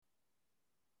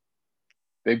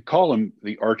They'd call him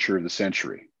the archer of the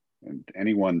century. And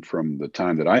anyone from the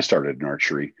time that I started in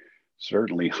archery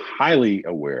certainly highly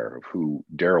aware of who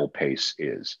Darrell Pace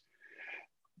is.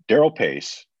 Darrell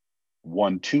Pace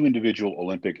won two individual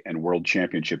Olympic and world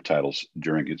championship titles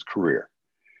during his career.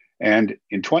 And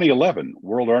in 2011,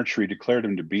 World Archery declared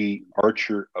him to be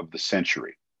Archer of the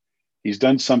Century. He's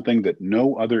done something that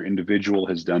no other individual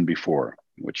has done before,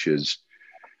 which is,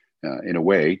 in a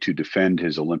way, to defend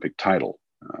his Olympic title.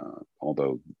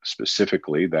 Although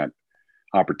specifically that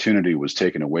opportunity was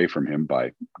taken away from him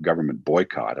by government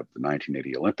boycott of the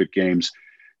 1980 Olympic Games,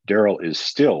 Darrell is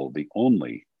still the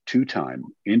only two-time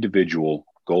individual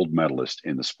gold medalist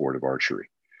in the sport of archery.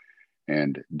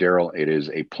 And Darrell, it is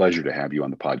a pleasure to have you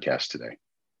on the podcast today.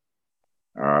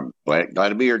 Glad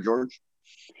to be here, George.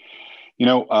 You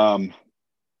know,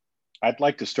 I'd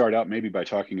like to start out maybe by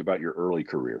talking about your early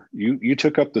career. You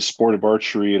took up the sport of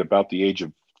archery at about the age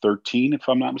of 13, if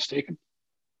I'm not mistaken.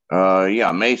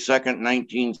 Yeah, May 2nd,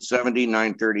 1970,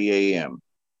 9:30 a.m.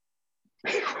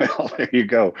 Well, there you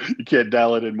go. You can't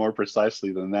dial it in more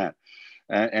precisely than that.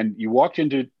 And you walked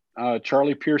into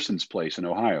Charlie Pearson's place in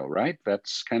Ohio, right?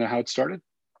 That's kind of how it started?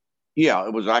 Yeah,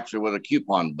 it was actually with a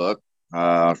coupon book.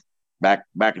 Back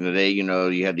in the day,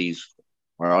 you had these,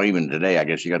 well, even today, I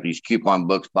guess you got these coupon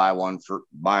books, buy one,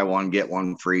 get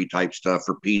one free type stuff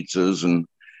for pizzas and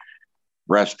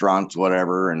restaurants,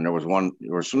 whatever. And there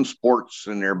was some sports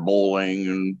in there, bowling,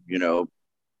 and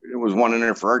there was one in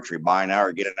there for archery, buy an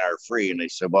hour, get an hour free. And they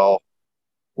said, well,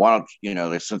 why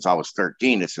don't since I was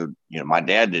 13, they said, my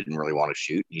dad didn't really want to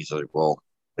shoot. He said, well,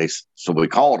 so we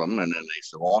called him, and then they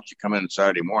said, well, why don't you come in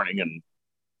Saturday morning and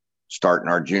start in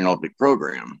our junior Olympic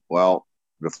program? Well,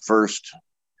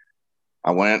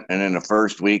 I went, and in the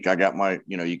first week I got my,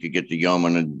 you could get the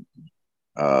yeoman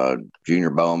and junior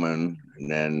bowman, and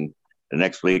then the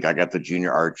next week I got the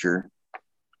junior archer,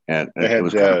 and it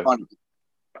was kind of fun.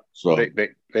 So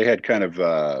they had kind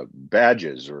of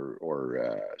badges or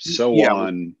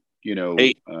on,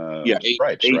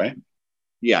 stripes, right?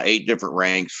 Yeah, 8 different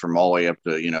ranks from all the way up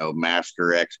to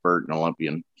master, expert, and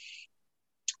Olympian.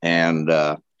 And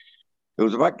it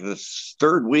was about the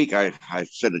third week I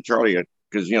said to Charlie,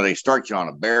 because they start you on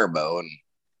a bare bow,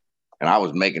 and I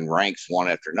was making ranks one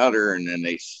after another, and then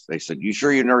they said, you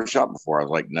sure you've never shot before? I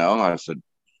was like, no. I said,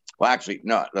 well, actually,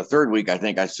 no. The third week, I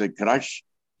think I said, could I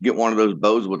get one of those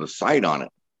bows with a sight on it?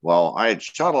 Well, I had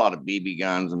shot a lot of BB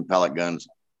guns and pellet guns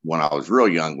when I was real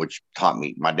young, which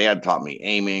my dad taught me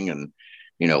aiming and,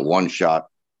 one shot,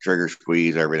 trigger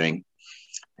squeeze, everything.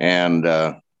 And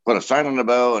put a sight on the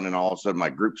bow, and then all of a sudden my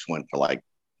groups went to like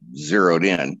zeroed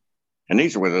in. And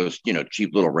these were those,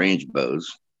 cheap little range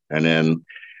bows. And then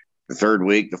the third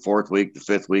week, the fourth week, the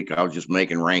fifth week, I was just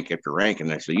making rank after rank. And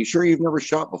they said, you sure you've never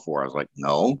shot before? I was like,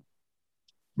 no.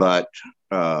 But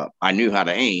I knew how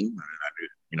to aim.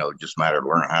 I knew, it just mattered of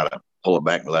learning how to pull it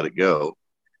back and let it go.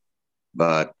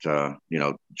 But,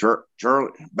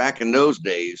 Charlie, back in those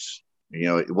days,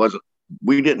 it wasn't,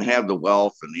 we didn't have the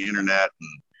wealth and the internet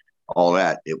and all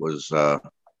that. It was,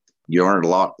 you learned a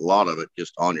lot of it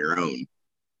just on your own.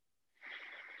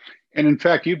 And in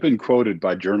fact, you've been quoted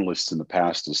by journalists in the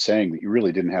past as saying that you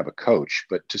really didn't have a coach,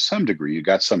 but to some degree, you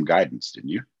got some guidance, didn't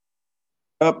you?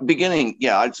 Beginning,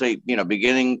 yeah, I'd say,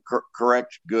 beginning,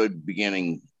 correct, good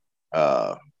beginning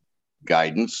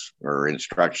guidance or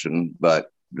instruction. But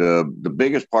the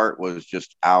biggest part was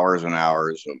just hours and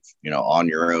hours of, on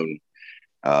your own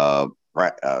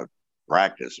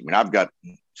practice. I mean, I've got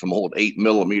some old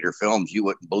 8mm films. You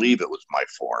wouldn't believe it was my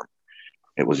form.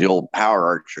 It was the old power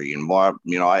archery, and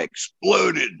I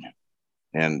exploded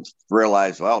and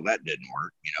realized, well, that didn't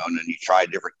work, and then you try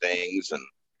different things. And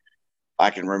I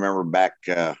can remember back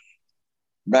in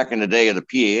the day of the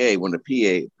PAA, when the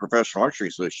PAA, Professional Archery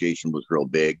Association, was real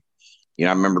big. I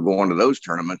remember going to those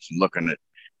tournaments and looking at,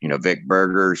 Vic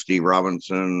Berger, Steve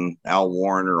Robinson, Al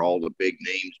Warner, all the big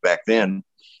names back then.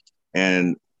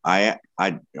 And I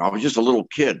was just a little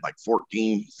kid, like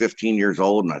 14, 15 years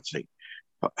old. And I'd say,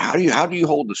 how do you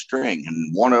hold the string?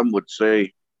 And one of them would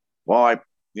say, well, I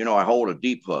hold a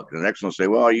deep hook. And the next one would say,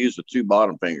 well, I use the 2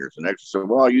 bottom fingers. And the next one said,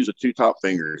 well, I use the 2 top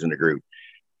fingers in the group.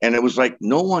 And it was like,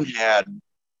 no one had,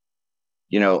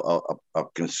 a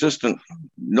consistent,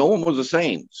 no one was the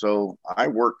same. So I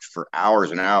worked for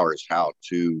hours and hours how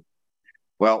to,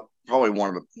 well, probably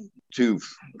one of the 2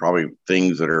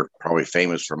 things that are probably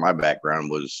famous for my background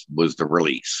was the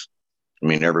release. I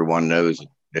mean, everyone knows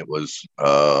it was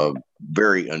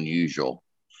very unusual.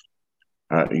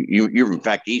 You in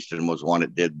fact, Easton was one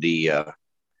that did the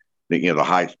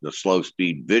slow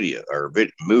speed video or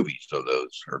movies of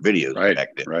those, or videos right,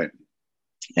 back then. Right.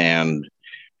 And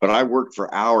but I worked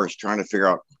for hours trying to figure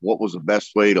out what was the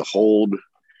best way to hold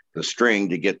the string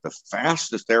to get the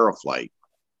fastest arrow flight.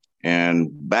 And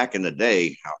back in the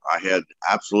day, I had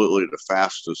absolutely the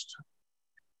fastest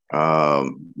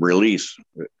release.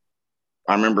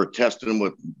 I remember testing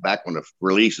with back when the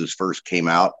releases first came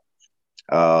out,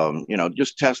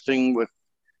 just testing with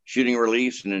shooting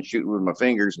release and then shooting with my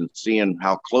fingers and seeing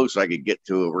how close I could get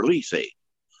to a release aid.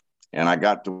 And I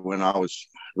got to when I was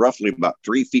roughly about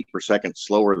 3 feet per second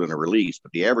slower than a release,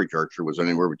 but the average archer was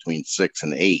anywhere between 6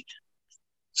 and 8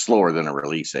 slower than a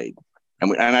release aid.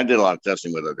 And I did a lot of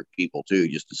testing with other people too,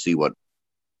 just to see what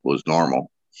was normal.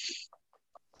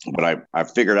 But I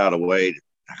figured out a way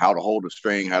how to hold a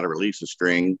string, how to release a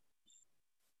string,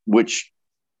 which,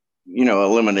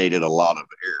 eliminated a lot of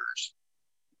errors.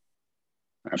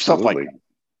 Absolutely. Stuff like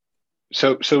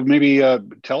that. So maybe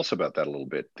tell us about that a little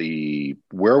bit.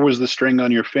 Where was the string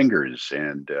on your fingers?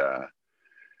 And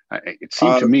it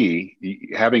seemed to me,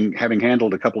 having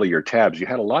handled a couple of your tabs, you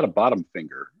had a lot of bottom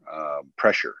finger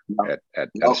pressure at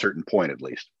a certain point, at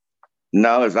least.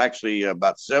 No, there's actually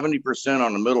about 70%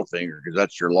 on the middle finger because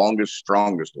that's your longest,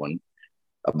 strongest one.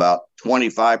 About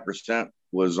 25%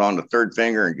 was on the third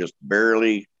finger and just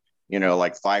barely,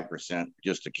 like 5%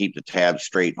 just to keep the tab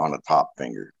straight on the top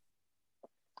finger.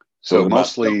 So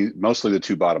mostly the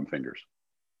two bottom fingers.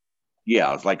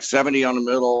 Yeah, it's like 70 on the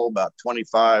middle, about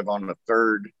 25 on the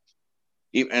third.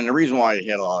 And the reason why it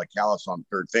had a lot of callus on the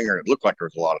third finger, it looked like there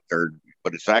was a lot of third,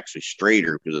 but it's actually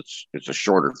straighter because it's a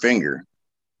shorter finger.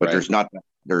 But right. there's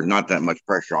not that much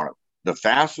pressure on it. The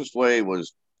fastest way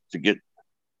was to get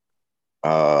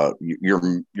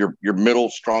your middle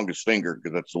strongest finger,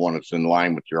 because that's the one that's in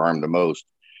line with your arm the most.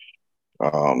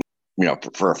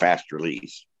 For a fast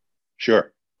release.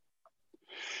 Sure.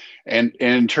 And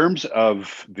in terms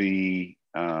of the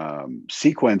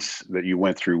sequence that you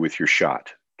went through with your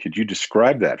shot, could you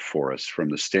describe that for us from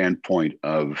the standpoint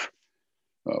of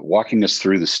walking us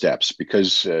through the steps?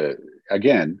 Because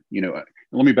again,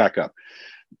 let me back up.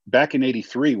 Back in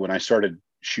 '83, when I started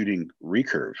shooting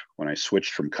recurve, when I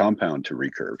switched from compound to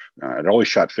recurve, I'd always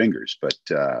shot fingers, but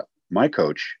my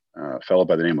coach, a fellow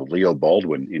by the name of Leo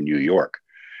Baldwin in New York,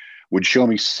 would show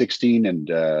me 16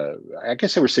 and I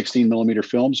guess they were 16 millimeter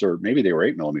films, or maybe they were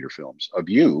 8 millimeter films of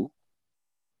you.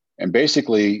 And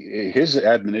basically his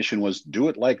admonition was, do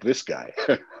it like this guy.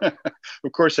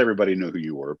 Of course, everybody knew who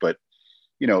you were, but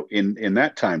in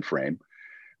that time frame,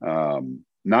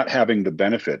 not having the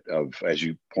benefit of, as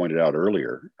you pointed out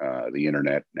earlier, the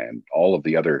internet and all of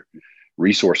the other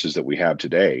resources that we have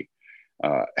today,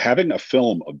 having a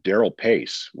film of Darrell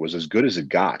Pace was as good as it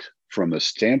got from the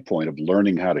standpoint of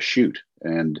learning how to shoot.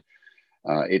 And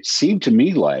it seemed to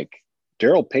me like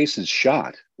Darrell Pace's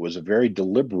shot was a very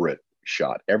deliberate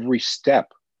shot. Every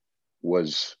step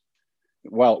was,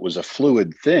 while it was a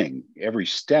fluid thing, every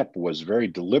step was very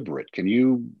deliberate. Can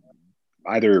you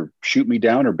either shoot me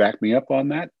down or back me up on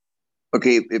that?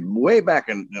 Okay, way back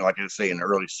in, like I say, in the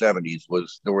early 70s,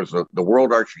 there was the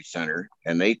World Archery Center,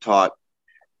 and they taught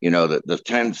the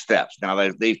 10 steps.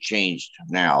 Now they've changed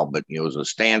now, but it was a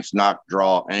stance, knock,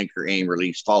 draw, anchor, aim,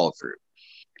 release, follow through.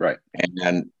 Right. And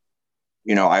then,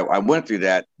 I went through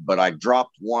that, but I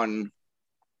dropped one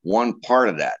part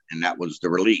of that, and that was the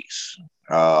release.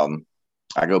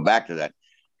 I go back to that.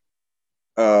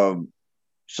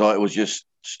 So it was just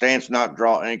stance, knock,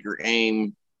 draw, anchor,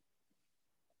 aim,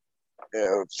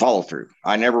 follow through.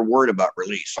 I never worried about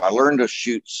release. I learned to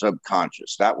shoot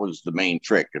subconscious. That was the main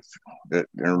trick. And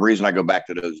the reason I go back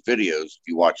to those videos, if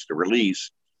you watch the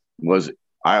release, was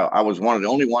I was one of the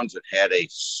only ones that had a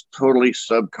totally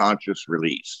subconscious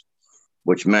release,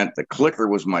 which meant the clicker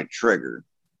was my trigger.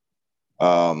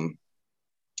 And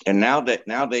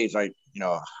nowadays,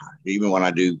 even when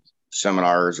I do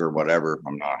seminars or whatever,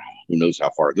 who knows how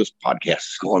far this podcast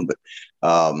is going, but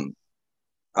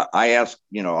I ask,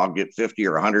 I'll get 50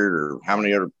 or 100 or how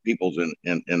many other people's in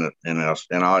us,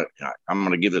 and I'm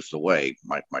going to give this away,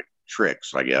 my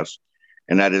tricks, I guess.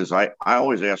 And that is, I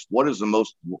always ask, what is the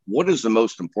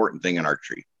most important thing in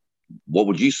archery? What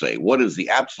would you say? What is the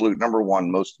absolute number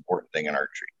one most important thing in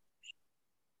archery?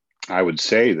 I would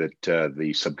say that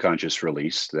the subconscious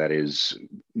release, that is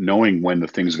knowing when the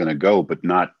thing's going to go, but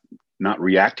not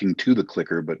reacting to the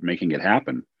clicker, but making it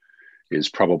happen, is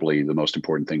probably the most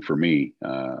important thing for me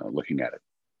looking at it.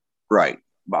 Right.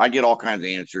 I get all kinds of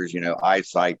answers,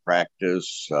 eyesight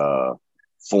practice,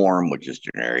 form, which is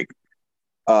generic.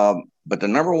 But the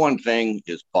number one thing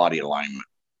is body alignment.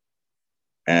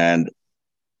 And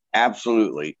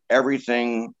absolutely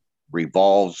everything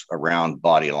revolves around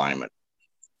body alignment.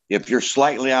 If you're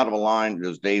slightly out of line,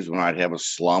 there's days when I'd have a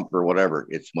slump or whatever.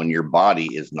 It's when your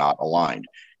body is not aligned.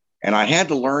 And I had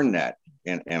to learn that.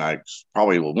 And I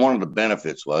probably, one of the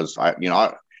benefits was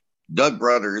Doug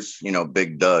Brothers,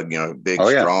 Big Doug, big, Oh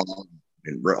yeah. strong,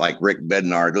 and like Rick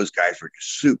Bednar, those guys were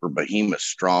super behemoth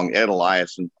strong. Ed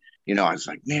Eliason, I was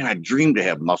like, man, I dreamed to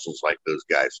have muscles like those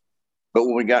guys. But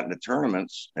when we got into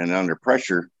tournaments and under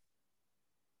pressure,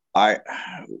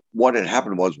 what had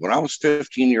happened was when I was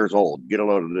 15 years old, get a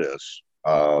load of this.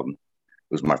 It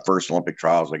was my first Olympic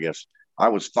trials, I guess. I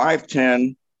was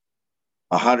 5'10",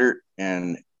 100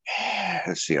 and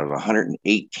let's see, I was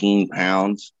 118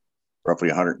 pounds, roughly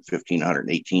 115,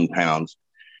 118 pounds.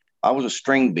 I was a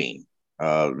string bean.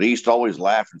 They used to always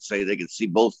laugh and say they could see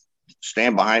both,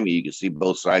 stand behind me, you could see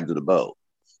both sides of the bow.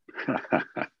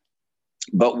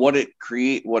 But what it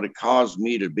caused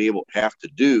me to be able to have to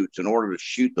do in order to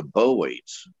shoot the bow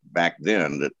weights back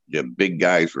then, that the big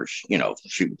guys were,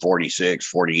 shooting 46,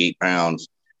 48 pounds,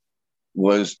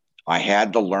 was I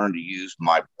had to learn to use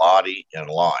my body in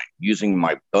line, using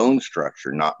my bone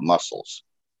structure, not muscles.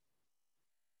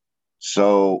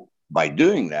 So by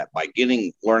doing that, by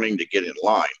learning to get in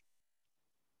line,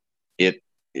 it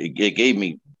gave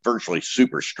me virtually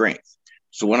super strength.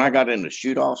 So when I got into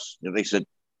shoot-offs, they said,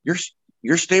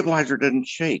 your stabilizer didn't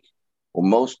shake. Well,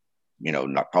 most,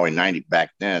 not probably 90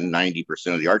 back then, 90%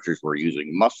 of the archers were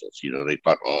using muscles. They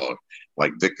thought,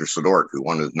 like Victor Sidoric, who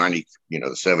won his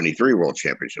the 73 World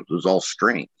Championships, it was all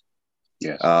strength.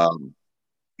 Yes.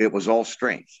 It was all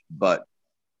strength, but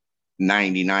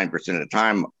 99% of the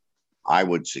time I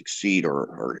would succeed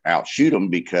or outshoot them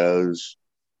because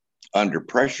under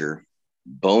pressure,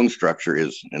 bone structure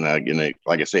is, and again,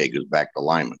 like I say, it goes back to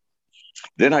alignment.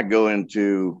 Then I go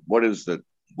into what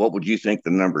would you think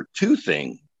the number 2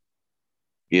 thing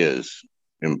is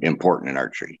important in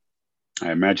archery?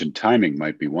 I imagine timing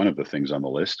might be one of the things on the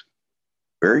list.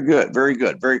 Very good, very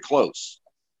good, very close.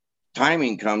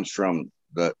 Timing comes from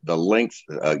the length,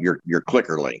 your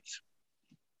clicker length.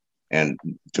 And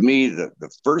to me, the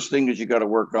first thing that you got to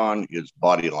work on is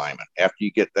body alignment. After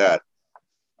you get that,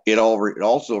 it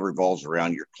also revolves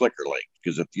around your clicker length,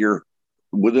 because if you're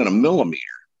within a millimeter,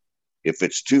 if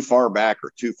it's too far back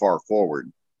or too far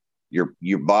forward,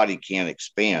 your body can't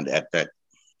expand at that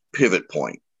pivot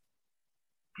point.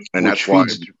 And which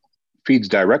that's feeds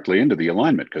directly into the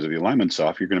alignment, because if the alignment's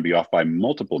off, you're going to be off by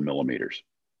multiple millimeters.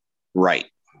 Right.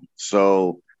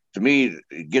 So to me,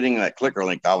 getting that clicker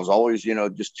length, I was always,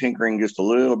 just tinkering just a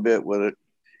little bit with it.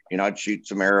 I'd shoot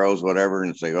some arrows, whatever,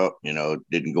 and say,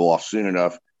 didn't go off soon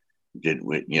enough.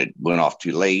 Went off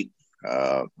too late.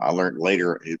 I learned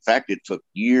later. In fact, it took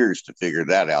years to figure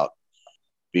that out,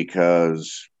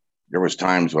 because there was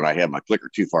times when I had my clicker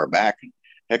too far back, and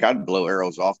heck, I'd blow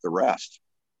arrows off the rest.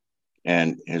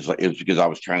 And it was because I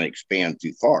was trying to expand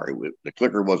too far. The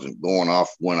clicker wasn't going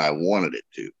off when I wanted it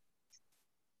to.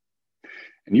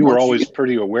 And you were always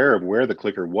pretty aware of where the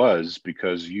clicker was,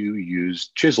 because you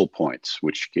used chisel points,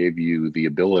 which gave you the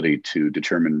ability to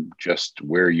determine just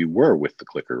where you were with the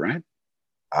clicker,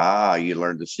 right? You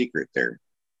learned the secret there.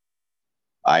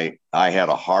 I had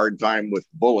a hard time with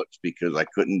bullets because I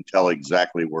couldn't tell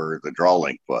exactly where the draw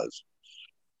length was.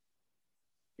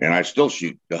 And I still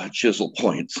shoot chisel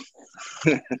points.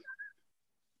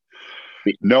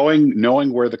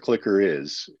 Knowing where the clicker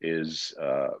is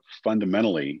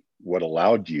fundamentally what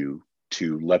allowed you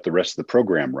to let the rest of the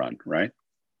program run, right?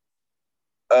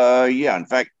 Yeah. In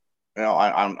fact,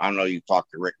 I know you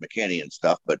talked to Rick McKinney and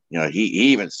stuff, but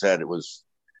he even said it was,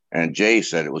 and Jay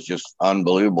said it was just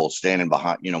unbelievable standing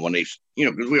behind. When they,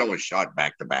 because we always shot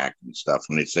back to back and stuff,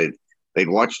 and they'd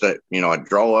watch that. I'd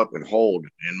draw up and hold,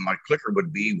 and my clicker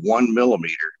would be 1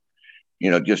 millimeter,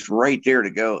 just right there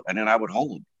to go, and then I would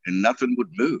hold, and nothing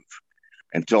would move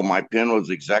until my pin was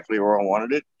exactly where I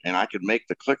wanted it, and I could make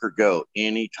the clicker go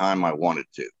anytime I wanted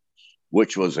to,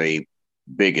 which was a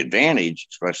big advantage,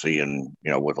 especially in,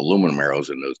 with aluminum arrows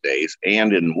in those days,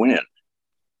 and in wind.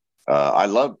 I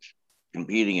loved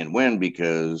competing in wind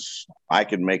because I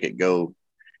could make it go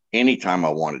anytime I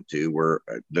wanted to, where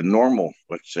the normal,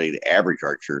 let's say the average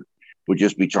archer, would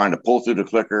just be trying to pull through the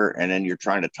clicker, and then you're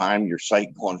trying to time your sight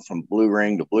going from blue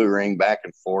ring to blue ring, back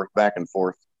and forth,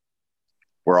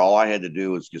 where all I had to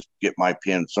do was just get my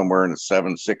pin somewhere in the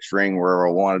 7-6 ring wherever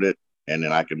I wanted it, and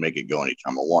then I could make it go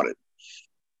anytime I wanted.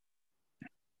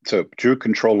 So true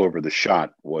control over the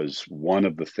shot was one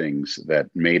of the things that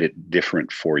made it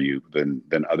different for you than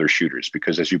other shooters,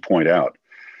 because as you point out,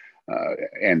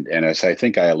 and as I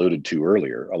think I alluded to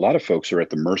earlier, a lot of folks are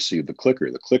at the mercy of the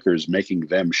clicker. The clicker is making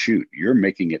them shoot. You're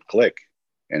making it click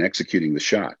and executing the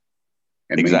shot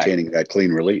and maintaining that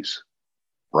clean release.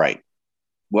 Right.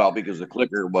 Well, because the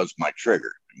clicker was my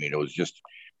trigger. I mean, it was just,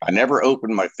 I never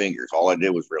opened my fingers. All I did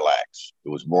was relax. It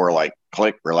was more like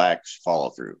click, relax,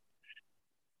 follow through.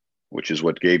 Which is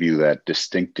what gave you that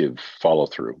distinctive follow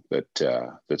through that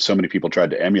so many people tried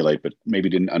to emulate, but maybe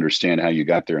didn't understand how you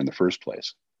got there in the first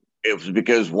place. It was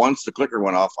because once the clicker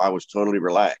went off, I was totally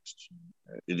relaxed.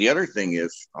 The other thing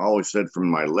is, I always said from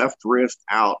my left wrist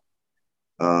out,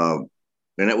 and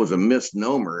it was a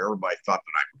misnomer. Everybody thought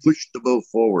that I pushed the bow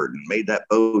forward and made that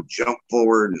bow jump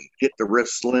forward and hit the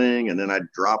wrist sling, and then I'd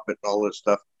drop it and all this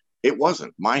stuff. It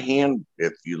wasn't. My hand,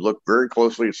 if you look very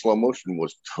closely at slow motion,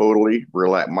 was totally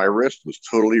relaxed. My wrist was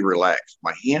totally relaxed.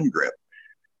 My hand grip,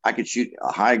 I could shoot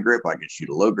a high grip, I could shoot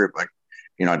a low grip.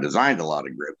 I designed a lot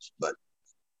of grips, but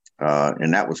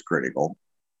and that was critical.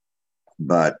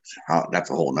 But that's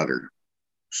a whole nother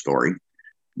story.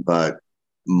 But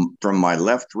from my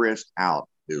left wrist out,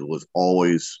 it was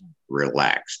always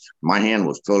relaxed. My hand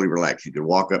was totally relaxed. You could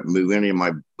walk up and move any of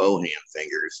my bow hand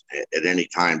fingers at any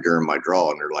time during my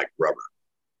draw, and they're like rubber.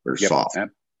 They're soft.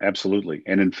 Absolutely.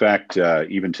 And in fact,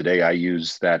 even today, I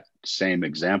use that same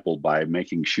example by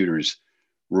making shooters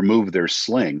remove their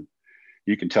sling.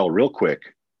 You can tell real quick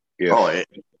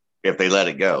if they let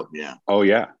it go. Yeah. Oh,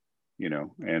 yeah.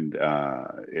 And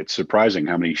it's surprising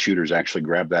how many shooters actually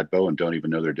grab that bow and don't even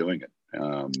know they're doing it.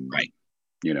 Right.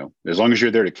 As long as you're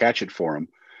there to catch it for them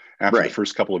after Right. the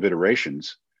first couple of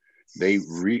iterations,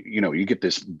 you get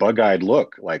this bug-eyed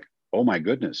look like, oh my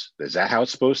goodness, is that how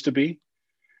it's supposed to be?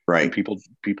 Right. And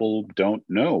people don't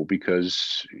know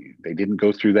because they didn't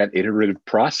go through that iterative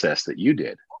process that you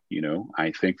did.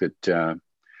 I think that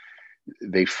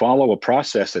they follow a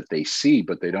process that they see,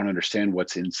 but they don't understand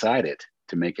what's inside it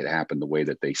to make it happen the way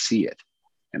that they see it.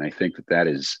 And I think that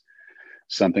is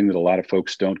something that a lot of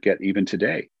folks don't get even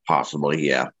today. Possibly,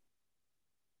 yeah.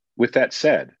 With that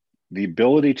said, the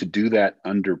ability to do that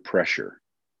under pressure,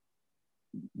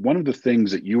 one of the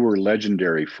things that you were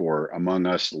legendary for among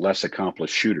us less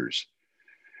accomplished shooters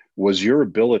was your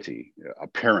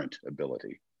apparent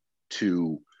ability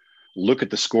to look at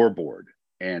the scoreboard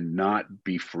and not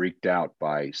be freaked out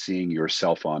by seeing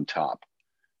yourself on top.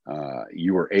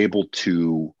 You were able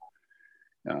to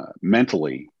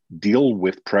mentally deal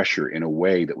with pressure in a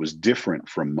way that was different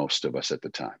from most of us at the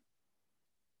time.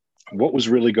 What was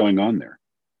really going on there?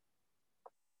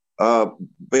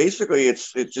 Basically,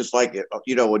 it's just like,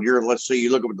 when let's say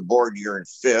you look up at the board, you're in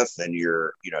fifth and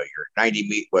you're 90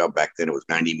 meters. Well, back then it was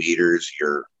 90 meters.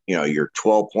 You're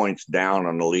 12 points down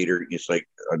on the leader. It's like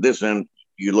this end,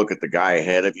 you look at the guy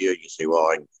ahead of you. You say, well,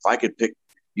 if I could pick,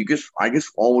 I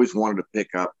just always wanted to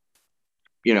pick up.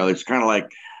 It's kind of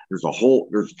like there's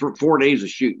 4 days of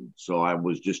shooting. So I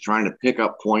was just trying to pick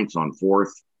up points on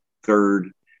fourth, third.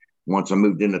 Once I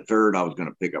moved into third, I was going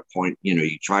to pick up point.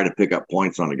 You try to pick up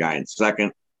points on the guy in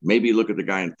second, maybe look at the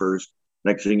guy in first.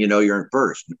 Next thing you know, you're in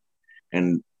first.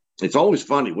 And it's always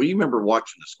funny. Well, you remember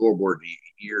watching the scoreboard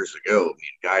years ago. I mean,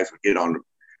 guys would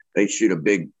they'd shoot a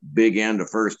big end to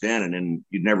first end, and then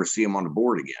you'd never see them on the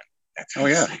board again.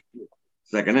 Yeah.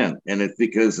 Second end. And it's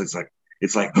because it's like,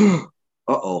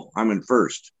 uh-oh, I'm in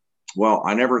first. Well,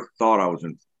 I never thought I was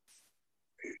in,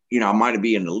 I might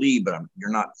be in the lead, but you're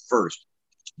not first.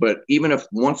 But even if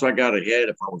once I got ahead,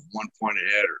 if I was 1 point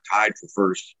ahead or tied for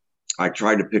first, I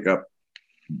tried to pick up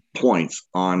points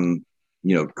on,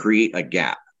 create a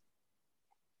gap.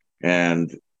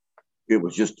 And it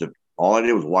was just all I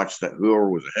did was watch that whoever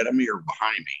was ahead of me or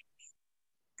behind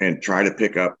me and try to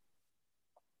pick up.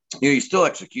 You still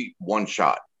execute one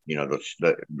shot,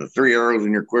 the 3 arrows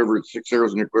in your quiver, 6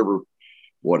 arrows in your quiver,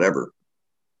 whatever.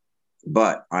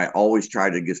 But I always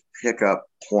tried to just pick up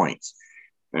points.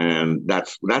 And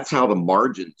that's how the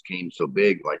margins came so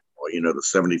big. Like, the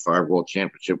 75 World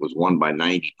Championship was won by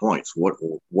 90 points.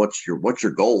 What's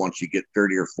your goal once you get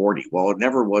 30 or 40? Well, it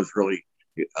never was really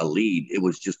a lead. It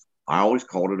was just, I always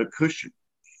called it a cushion.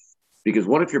 Because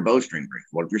what if your bowstring breaks?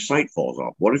 What if your sight falls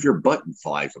off? What if your button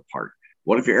flies apart?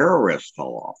 What if your arrow rests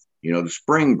fall off? The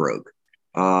spring broke.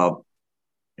 And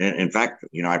in fact,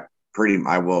 I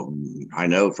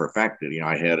know for a fact that,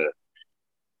 I had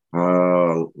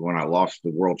when I lost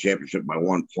the World Championship by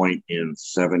 1 point in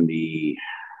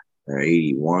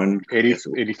 81.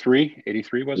 83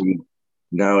 was it?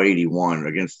 No, 81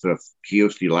 against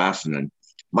Kiyoshi Lassinen.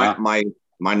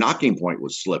 My knocking point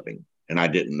was slipping and I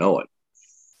didn't know it.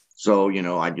 So,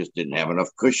 I just didn't have enough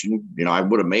cushion. I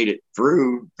would have made it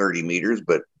through 30 meters,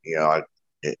 but,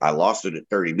 I lost it at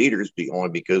 30 meters only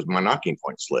because my knocking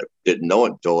point slipped. Didn't know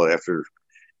it until after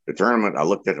the tournament. I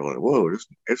looked at it and went, whoa,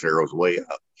 this arrow's way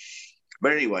up.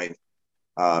 But anyway,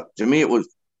 to me, it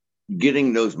was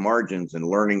getting those margins and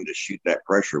learning to shoot that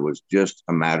pressure was just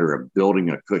a matter of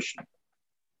building a cushion.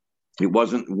 It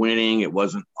wasn't winning. It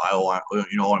wasn't, I'm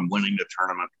winning the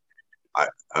tournament.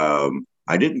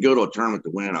 I didn't go to a tournament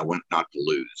to win. I went not to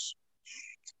lose.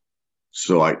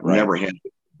 So I Right. never had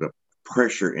the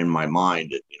pressure in my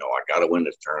mind that, I got to win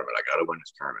this tournament. I got to win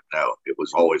this tournament. No, it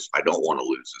was always, I don't want to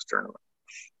lose this tournament.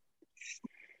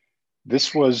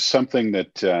 This was something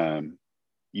that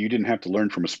you didn't have to learn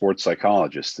from a sports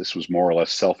psychologist. This was more or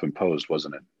less self-imposed,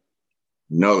 wasn't it?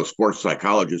 No, the sports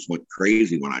psychologist went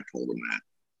crazy when I told them that.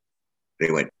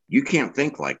 They went, "You can't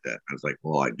think like that." I was like,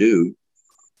 "Well, I do."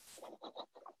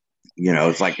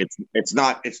 It's like it's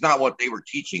not what they were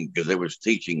teaching, because they was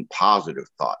teaching positive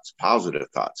thoughts.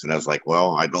 And I was like,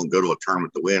 "Well, I don't go to a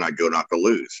tournament to win. I go not to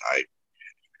lose."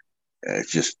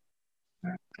 It's just,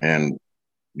 and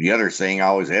the other saying I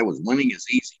always had was, "Winning is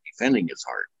easy, defending is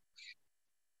hard."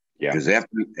 Yeah. Because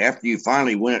after you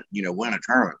finally win a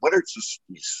tournament, whether it's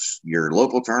just your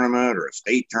local tournament or a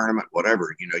state tournament,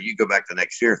 whatever, you go back the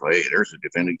next year, hey, there's a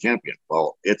defending champion.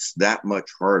 Well, it's that much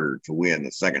harder to win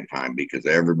the second time because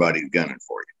everybody's gunning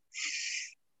for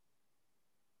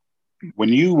you.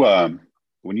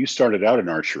 When you started out in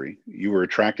archery, you were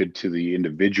attracted to the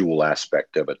individual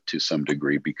aspect of it to some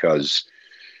degree because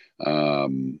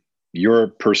your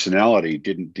personality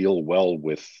didn't deal well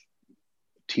with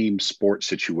team sport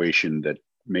situation, that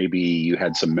maybe you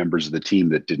had some members of the team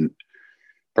that didn't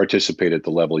participate at the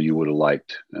level you would have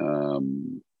liked.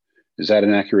 Is that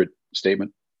an accurate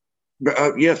statement?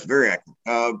 Yes, very accurate.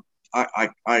 I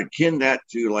akin that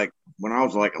to, like, when I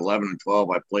was like 11 and 12,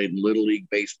 I played Little League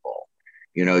baseball.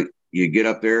 You get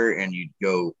up there and you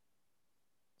go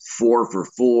 4 for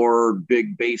 4,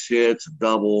 big base hits,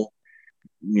 double,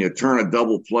 turn a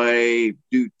double play,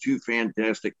 do 2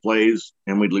 fantastic plays,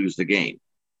 and we'd lose the game.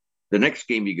 The next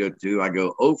game you go to, I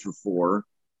go 0 for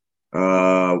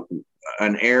 4,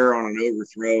 an error on an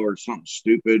overthrow or something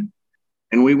stupid,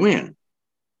 and we win.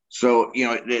 So,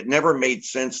 it never made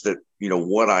sense that,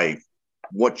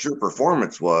 what your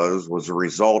performance was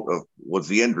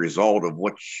the end result of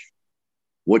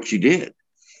what you did.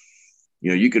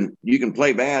 You can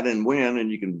play bad and win, and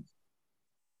you can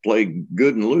play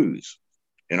good and lose.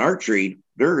 In archery,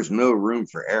 there is no room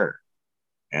for error.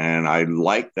 And I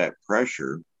like that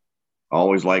pressure.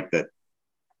 Always like that.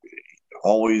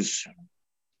 Always,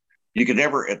 you could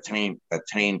never attain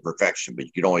perfection, but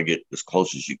you could only get as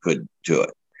close as you could to it.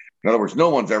 In other words, no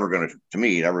one's ever going to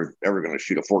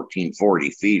shoot a 1440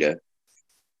 FIDA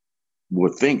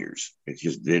with fingers. It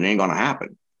ain't going to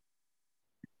happen.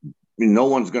 No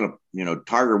one's going to,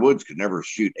 Tiger Woods could never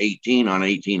shoot 18 on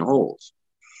 18 holes.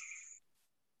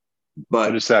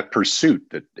 But it's that pursuit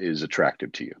that is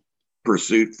attractive to you.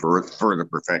 Pursuit for the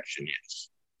perfection, yes.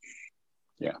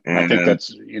 Yeah, and I think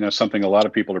that's something a lot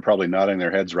of people are probably nodding their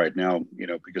heads right now,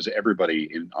 because everybody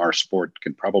in our sport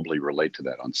can probably relate to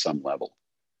that on some level.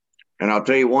 And I'll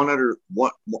tell you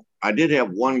what I did have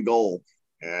one goal,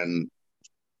 and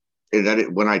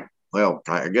that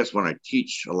I guess when I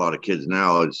teach a lot of kids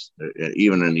now, is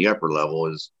even in the upper level,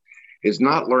 is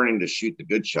not learning to shoot the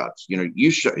good shots.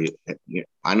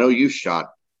 I know you shot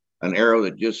an arrow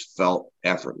that just felt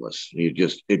effortless. It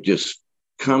just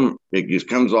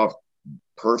comes off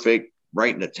perfect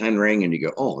right in the 10 ring, and you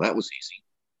go, oh, that was easy.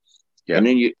 Yeah.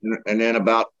 And then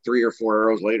about 3 or 4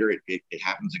 arrows later, it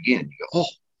happens again. You go, oh,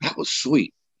 that was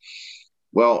sweet.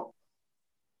 Well,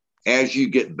 as you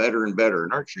get better and better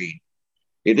in archery,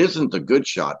 it isn't the good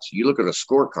shots. You look at a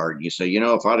scorecard and you say,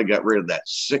 if I'd have got rid of that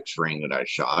 6 ring that I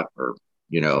shot, or,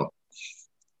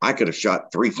 I could have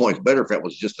shot 3 points better if that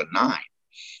was just a 9.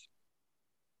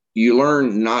 You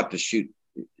learn not to shoot.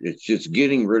 It's just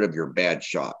getting rid of your bad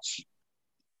shots.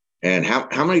 And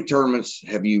how many tournaments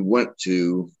have you went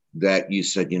to that you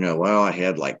said, well, I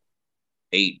had like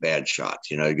 8 bad shots,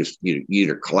 just you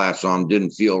either collapsed on, didn't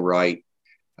feel right,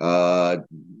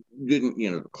 didn't,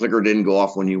 the clicker didn't go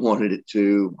off when you wanted it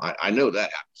to. I know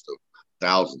that happens to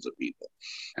thousands of people.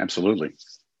 Absolutely.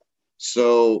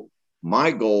 So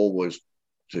my goal was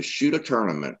to shoot a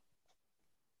tournament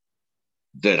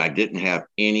that I didn't have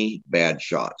any bad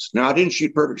shots. Now, I didn't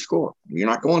shoot perfect score. You're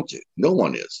not going to. No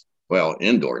one is. Well,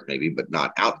 indoors maybe, but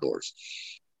not outdoors.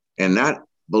 And that,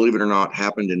 believe it or not,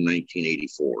 happened in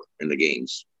 1984 in the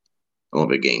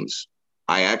Olympic Games.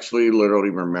 I actually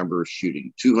literally remember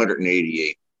shooting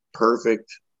 288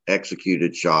 perfect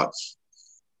executed shots.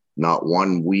 Not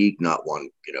one weak, not one,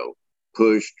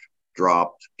 pushed,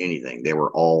 dropped, anything. They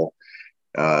were all,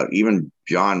 even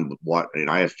John, and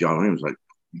I asked John Williams, like,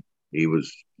 he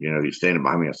was, he's standing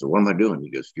by me. I said, what am I doing? He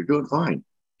goes, you're doing fine.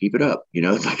 Keep it up.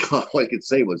 It's like, all I could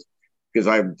say was, because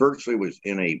I virtually was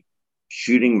in a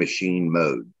shooting machine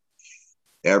mode.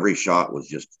 Every shot was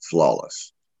just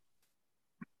flawless.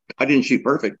 I didn't shoot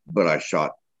perfect, but I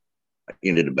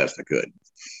did the best I could.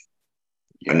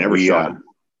 Yeah, I never shot.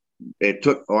 It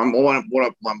took, my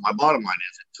bottom line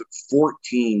is it took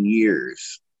 14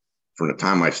 years from the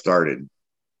time I started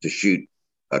to shoot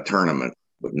a tournament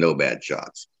with no bad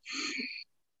shots.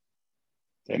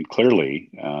 And clearly,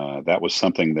 that was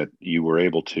something that you were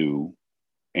able to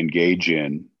engage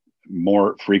in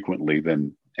more frequently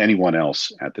than anyone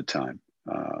else at the time.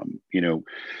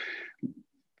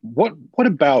 What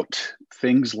about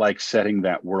things like setting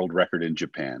that world record in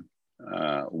Japan?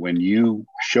 When you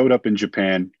showed up in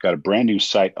Japan, got a brand new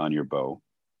sight on your bow,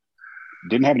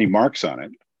 didn't have any marks on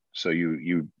it, so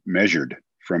you measured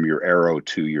from your arrow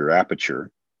to your aperture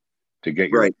to get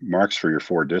your marks for your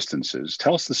 4 distances.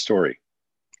 Tell us the story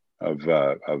of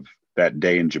that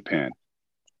day in Japan.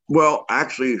 Well,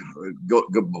 actually,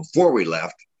 before we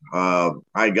left, I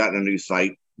had gotten a new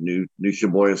sight, new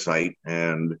Shibuya sight,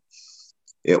 and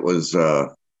it was I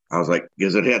was like,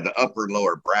 because it had the upper and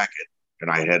lower bracket, and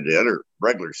I had the other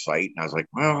regular sight, and I was like,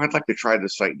 well, I'd like to try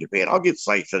this sight in Japan. I'll get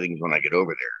sight settings when I get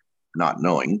over there, not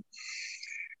knowing.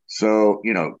 So,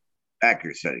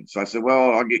 accurate settings. So I said,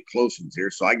 well, I'll get close ones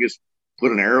here. So I just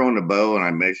put an arrow in the bow, and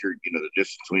I measured, the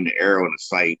distance between the arrow and the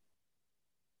sight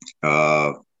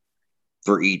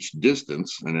for each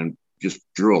distance, and then just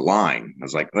drew a line. I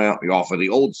was like, well, off of the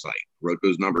old sight, wrote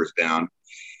those numbers down.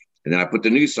 And then I put the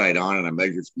new sight on, and I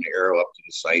measured from the arrow up to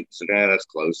the sight. Said, that's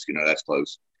close. That's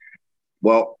close.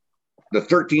 Well, the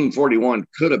 1341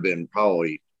 could have been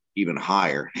probably even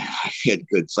higher. I had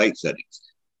good sight settings.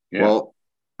 Yeah. Well,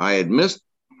 I had missed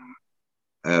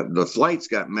the flights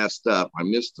got messed up. I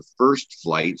missed the first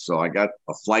flight, so I got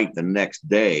a flight the next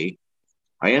day.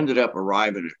 I ended up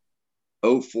arriving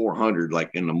at 0400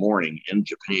 like in the morning in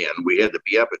Japan. We had to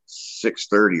be up at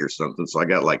 6:30 or something, so I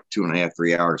got like 2.5,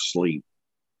 3 hours sleep.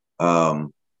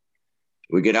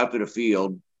 We get out to the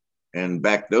field, and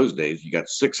back those days, you got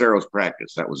 6 arrows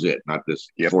practice. That was it, not this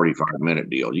 45-minute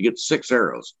deal. You get 6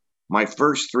 arrows. My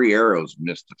first 3 arrows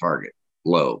missed the target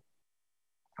low.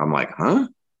 I'm like, huh?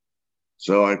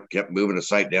 So I kept moving the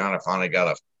sight down. I finally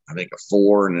got I think a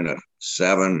 4 and then a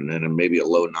 7 and then maybe a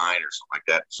low 9 or something like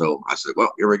that. So I said,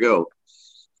 well, here we go.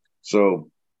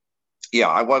 So yeah,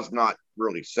 I was not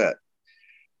really set.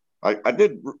 I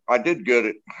did good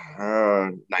at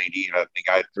 90. I think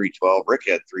I had 312. Rick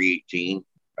had 318.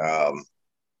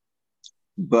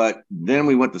 But then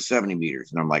we went to 70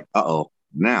 meters, and I'm like,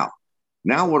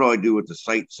 now what do I do with the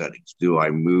sight settings? Do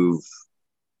I move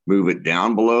it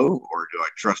down below, or do I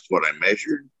trust what I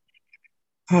measured?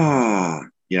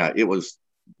 Yeah, it was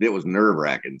nerve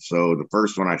wracking. So the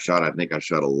first one I shot, I think I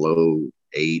shot a low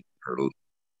 8,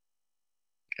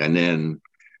 and then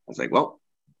I was like, well,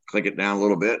 click it down a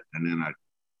little bit, and then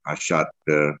I shot.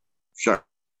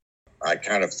 I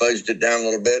kind of fudged it down a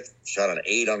little bit, shot an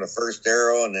 8 on the first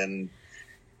arrow, and then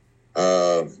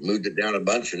moved it down a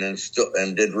bunch, and then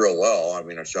did real well. I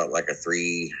mean, I shot like a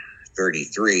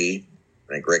 333.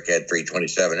 I think Rick had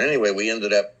 327. Anyway, we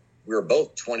were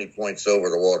both 20 points over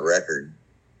the world record.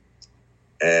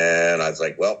 And I was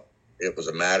like, well, it was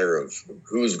a matter of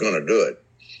who's going to do it.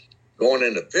 Going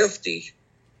into 50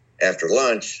 after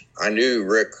lunch, I knew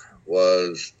Rick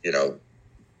was,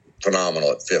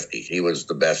 phenomenal at 50. He was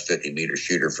the best 50-meter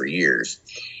shooter for years.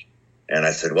 And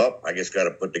I said, well, I just got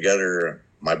to put together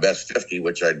my best 50,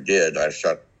 which I did. I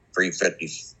shot 350,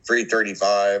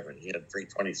 335, and he had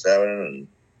 327. And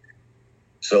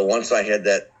so once I had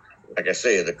that, like I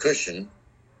say, the cushion,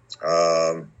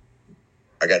 I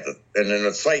got and then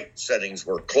the sight settings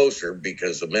were closer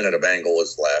because the minute of angle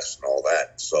was less and all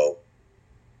that. So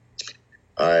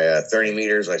 30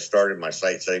 meters, I started, my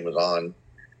sight setting was on.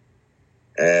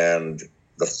 And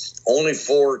the only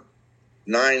 4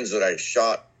 9s that I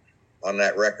shot on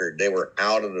that record, they were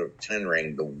out of the 10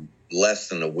 ring, less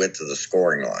than the width of the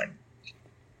scoring line.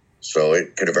 So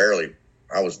it could have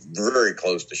I was very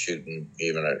close to shooting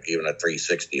even a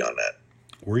 360 on that.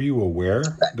 Were you aware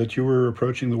that you were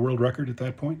approaching the world record at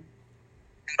that point?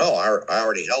 Oh, I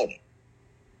already held it.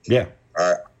 Yeah.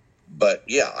 But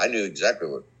yeah, I knew exactly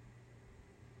what.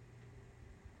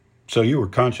 So you were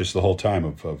conscious the whole time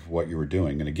of what you were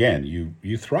doing. And again,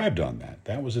 you thrived on that.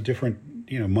 That was a different,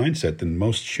 mindset than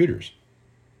most shooters.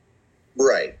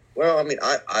 Right. Well, I mean,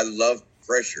 I love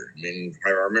pressure. I mean, I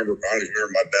remember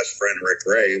my best friend, Rick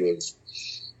Ray,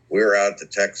 we were out at the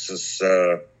Texas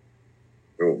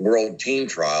World Team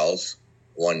Trials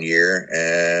one year,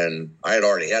 and I had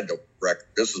already had the record.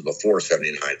 This was before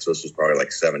 79, so this was probably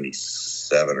like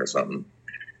 77 or something.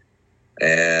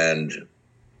 And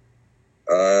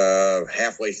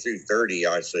halfway through 30,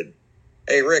 I said,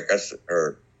 hey, Rick,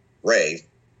 or Ray,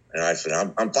 And I said,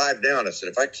 I'm 5 down. I said,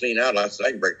 if I clean out, I said,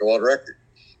 I can break the world record.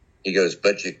 He goes,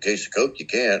 bet you a case of Coke you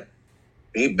can't.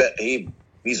 He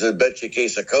said, bet you a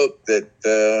case of Coke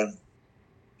that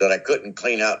I couldn't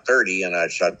clean out 30, and I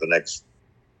shot the next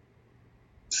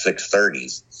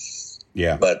 630s.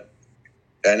 Yeah.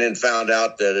 And then found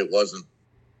out that it wasn't,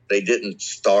 they didn't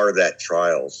star that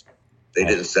trials. They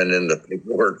didn't send in the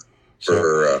paperwork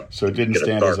for. So it didn't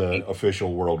stand as an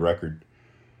official world record.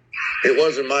 It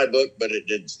was in my book, but it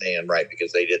didn't stand right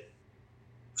because they didn't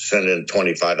send in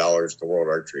 $25 to World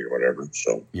Archery or whatever.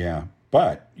 So yeah,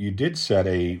 but you did set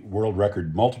a world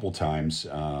record multiple times.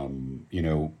 You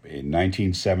know, in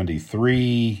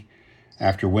 1973,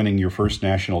 after winning your first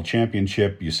national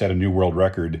championship, you set a new world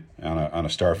record on a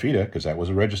Starfita, because that was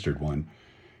a registered one.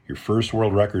 Your first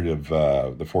world record of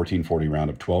the 1440 round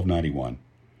of 1291.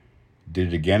 Did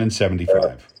it again in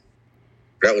 75.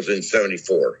 That was in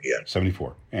 74, yeah.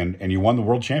 74. And you won the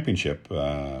world championship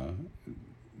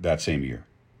that same year.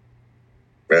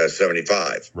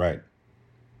 75. Right.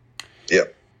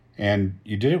 Yep. And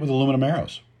you did it with aluminum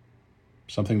arrows,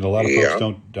 something that a lot of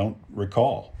folks don't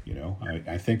recall. You know,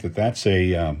 I think that's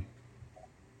an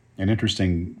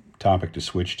interesting topic to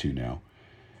switch to now.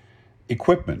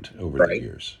 Equipment over the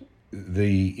years.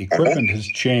 The equipment has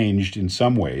changed in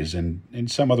some ways, and in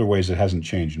some other ways it hasn't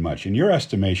changed much. In your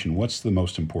estimation, what's the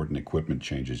most important equipment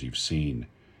changes you've seen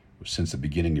since the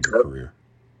beginning of your career?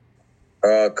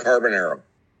 Carbon arrow.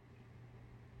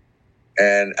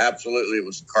 And absolutely it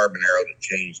was the carbon arrow that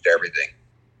changed everything.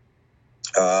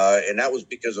 And that was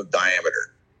because of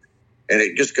diameter. And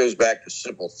it just goes back to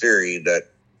simple theory that,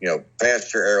 you know,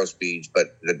 faster arrow speeds,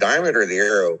 but the diameter of the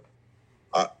arrow,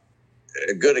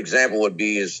 a good example would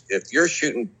be is if you're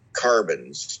shooting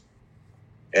carbons,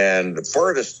 and the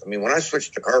furthest, I mean, when I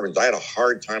switched to carbons, I had a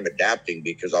hard time adapting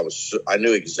because I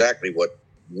knew exactly what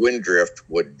wind drift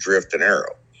would drift an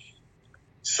arrow.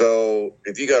 So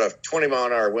if you got a 20 mile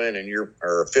an hour wind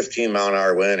or a 15 mile an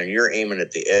hour wind and you're aiming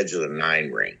at the edge of the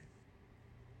 9 ring,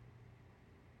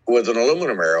 with an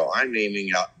aluminum arrow, I'm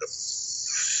aiming out the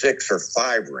 6 or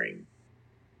 5 ring.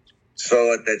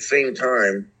 So at that same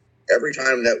time, every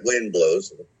time that wind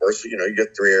blows, of course, you know, you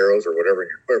get 3 arrows or whatever in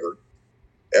your quiver.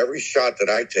 Every shot that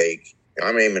I take,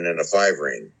 I'm aiming in a 5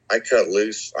 ring. I cut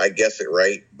loose, I guess it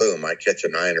right, boom, I catch a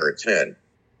 9 or a 10.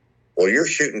 Well, you're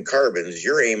shooting carbons,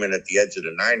 you're aiming at the edge of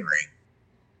the 9 ring.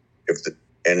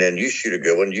 And then you shoot a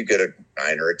good one, you get a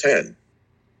 9 or a 10.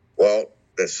 Well,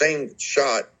 the same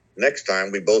shot, next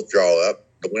time we both draw up,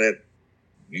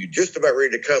 you just about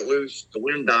ready to cut loose, the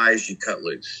wind dies, you cut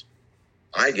loose.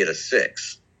 I get a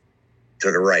 6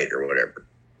 to the right or whatever.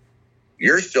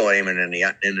 You're still aiming in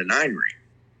the 9 ring.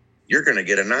 You're going to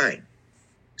get a 9.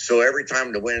 So every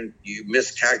time the wind, you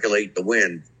miscalculate the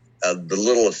wind of the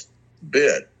littlest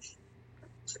bit,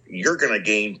 you're going to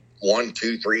gain 1,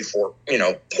 2, 3, 4,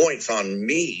 points on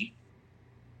me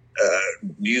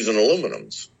using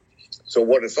aluminums. So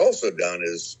what it's also done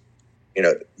is,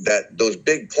 that those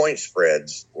big point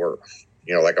spreads were,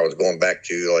 like I was going back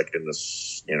to, like in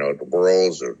this, the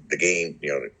worlds or the game,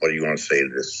 what do you want to say,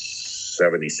 this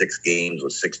 76 games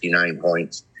with 69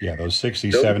 points. Yeah, those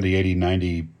 60, 70, 80,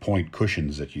 90 point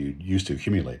cushions that you used to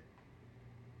accumulate.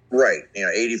 Right.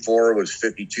 84 was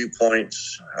 52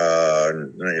 points.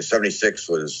 76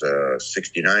 was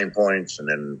 69 points. And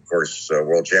then, of course,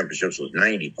 World Championships was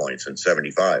 90 points and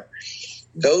 75.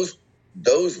 Those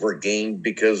were gained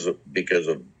because of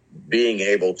being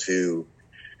able to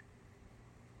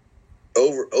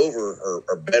over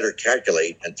or better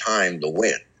calculate and time the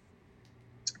wind.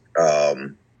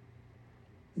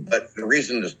 But the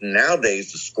reason is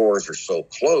nowadays the scores are so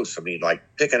close. I mean, like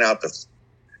picking out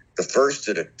the first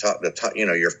to the top,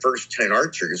 your first 10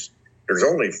 archers, there's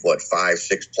only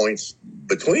 5-6 points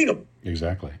between them.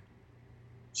 Exactly.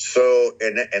 So,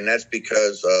 and that's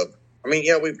because of,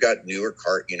 we've got newer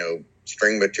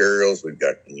string materials. We've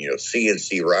got,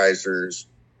 CNC risers,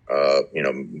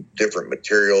 different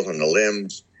materials on the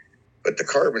limbs, but the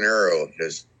carbon arrow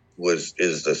is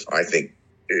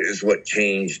what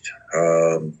changed,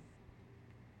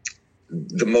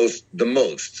 the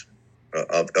most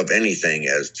of anything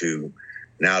as to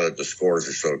now that the scores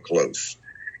are so close.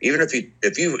 Even if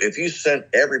you sent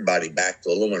everybody back to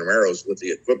aluminum arrows with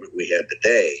the equipment we had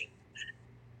today,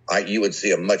 you would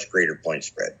see a much greater point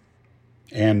spread.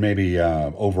 And maybe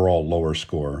overall lower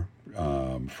score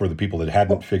for the people that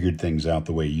hadn't figured things out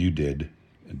the way you did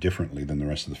differently than the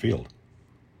rest of the field.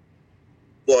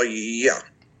 Well, yeah,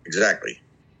 exactly.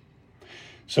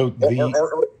 So what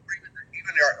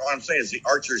I'm saying is the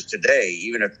archers today,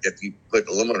 even if you put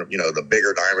aluminum, the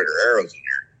bigger diameter arrows in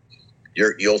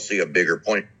there, you'll see a bigger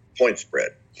point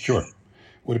spread. Sure.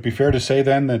 Would it be fair to say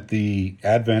then that the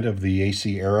advent of the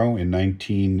AC Arrow in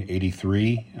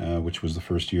 1983, which was the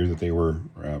first year that they were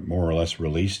more or less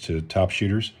released to top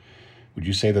shooters, would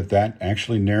you say that that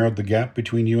actually narrowed the gap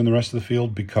between you and the rest of the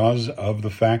field because of the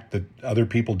fact that other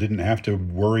people didn't have to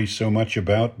worry so much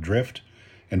about drift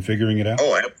and figuring it out?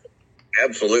 Oh,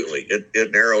 absolutely.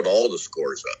 It narrowed all the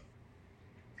scores up.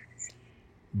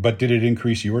 But did it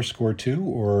increase your score too,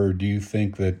 or do you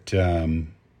think that?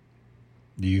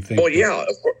 Well, yeah,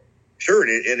 of course, sure.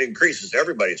 It increases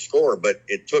everybody's score, but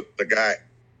it took the guy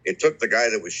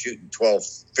that was shooting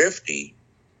 1250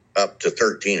 up to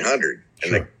 1300,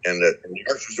 sure. and the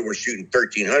archers that were shooting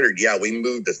 1300. Yeah, we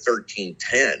moved to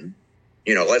 1310.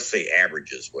 You know, let's say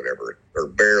averages, whatever, or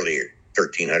barely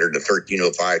 1300 to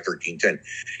 1305, 1310.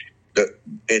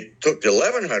 It took the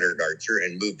 1100 archer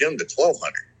and moved him to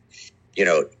 1200. You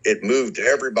know, it moved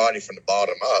everybody from the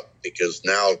bottom up because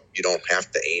now you don't have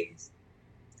to aim.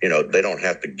 You know, they don't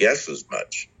have to guess as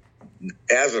much.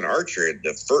 As an archer,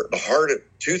 the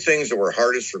two things that were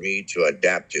hardest for me to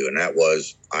adapt to, and that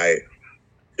was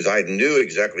because I knew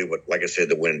exactly what, like I said,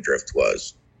 the wind drift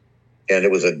was, and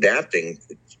it was adapting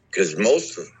because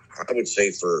I would say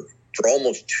for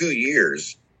almost 2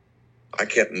 years, I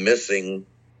kept missing.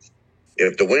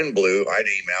 If the wind blew, I'd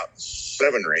aim out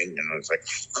 7 ring, and I was like,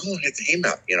 I don't have to aim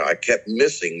out. You know, I kept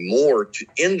missing more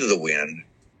into the wind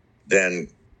than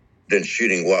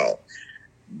shooting well.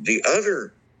 The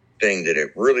other thing that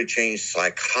it really changed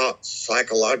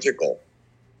psychological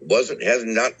has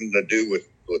nothing to do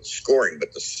with scoring,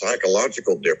 but the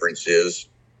psychological difference is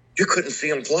you couldn't see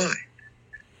them fly.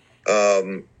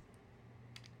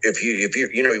 If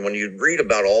you know, when you read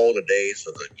about all the days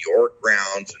of the York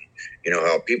rounds and you know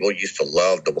how people used to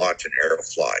love to watch an arrow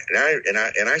fly,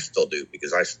 and I still do,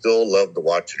 because I still love to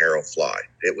watch an arrow fly.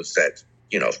 It was that,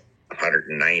 you know,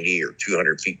 190 or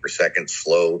 200 feet per second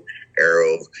slow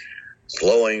arrow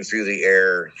flowing through the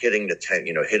air, hitting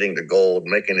the gold,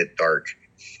 making it dark.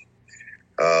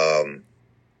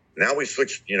 Now we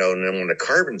switched, you know, and then when the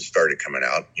carbons started coming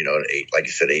out, you know, like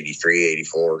you said, 83,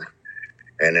 84,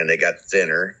 and then they got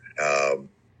thinner.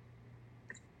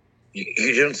 You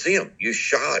didn't see them. You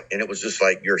shot, and it was just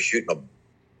like you're shooting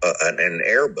an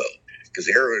airbow, because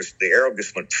the arrow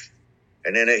just went,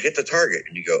 and then it hit the target,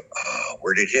 and you go, oh,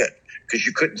 where did it hit? Because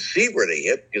you couldn't see where they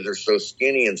hit because they're so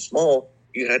skinny and small.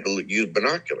 You had to use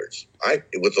binoculars.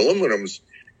 With aluminums,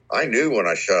 I knew when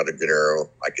I shot a good arrow,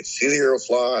 I could see the arrow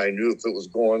fly. I knew if it was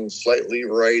going slightly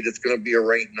right, it's going to be a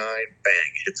right 9. Bang,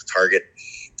 it hits the target.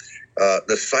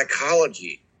 The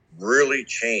psychology really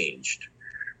changed.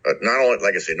 Not only,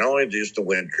 like I say, not only just the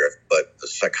wind drift, but the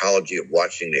psychology of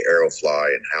watching the arrow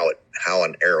fly and how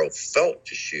an arrow felt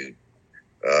to shoot.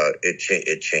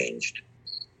 It changed.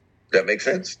 Does that make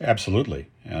sense? Absolutely.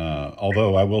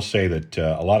 Although I will say that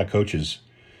a lot of coaches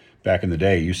back in the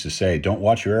day used to say, "Don't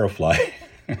watch your arrow fly."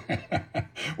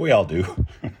 We all do.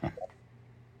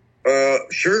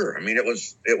 Sure. I mean, it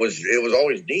was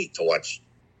always neat to watch.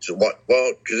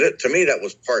 Well, because to me that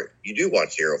was part. You do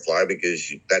watch the arrow fly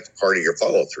because that's part of your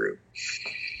follow through.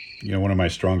 You know, one of my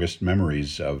strongest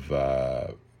memories of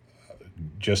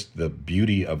just the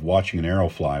beauty of watching an arrow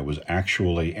fly was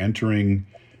actually entering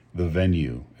the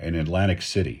venue in Atlantic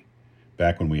City,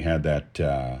 back when we had that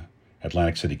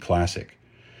Atlantic City Classic,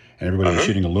 and everybody was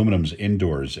shooting aluminums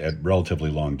indoors at relatively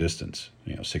long distance,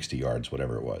 you know, 60 yards,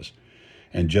 whatever it was,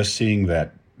 and just seeing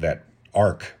that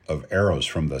arc of arrows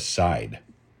from the side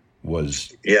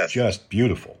was just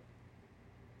beautiful.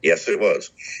 Yes, it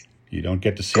was. You don't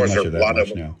get to see much of that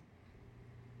much now.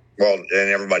 Well, and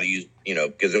everybody used, you know,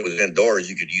 because it was indoors,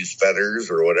 you could use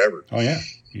feathers or whatever. Oh yeah,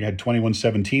 you had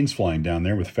 2117s flying down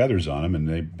there with feathers on them, and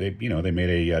they made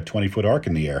a 20-foot arc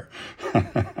in the air.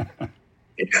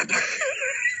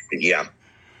 Yeah.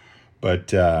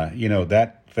 But you know,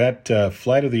 that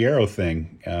flight of the arrow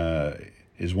thing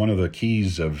is one of the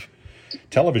keys of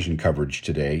television coverage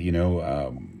today. You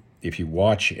know, if you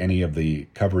watch any of the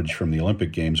coverage from the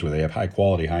Olympic Games where they have high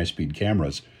quality, high speed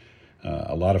cameras,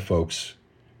 a lot of folks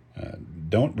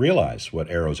don't realize what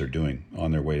arrows are doing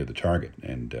on their way to the target,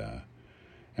 and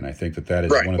I think that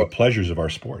is one of the pleasures of our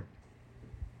sport.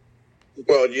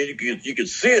 Well, you could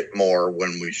see it more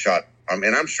when we shot. I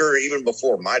mean, I'm sure even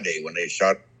before my day when they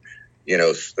shot, you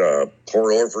know,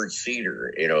 Port Orford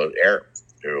Cedar, you know,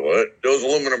 those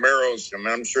aluminum arrows. I mean,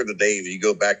 I'm sure the day if you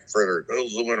go back further,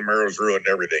 those aluminum arrows ruined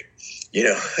everything, you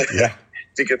know, yeah,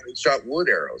 because they shot wood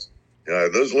arrows.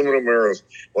 Those aluminum arrows.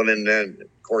 Well, and then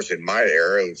of course in my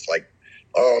era, it was like,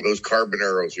 oh, those carbon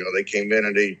arrows. You know, they came in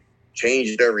and they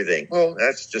changed everything. Well,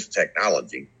 that's just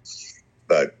technology,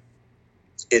 but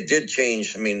it did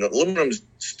change. I mean, the aluminum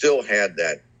still had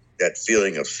that. that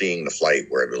feeling of seeing the flight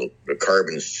where the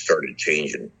carbons started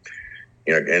changing.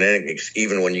 You know, and then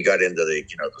even when you got into the,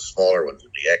 you know, the smaller ones,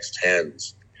 the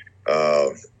X10s,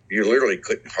 you literally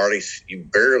you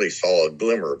barely saw a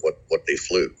glimmer of what they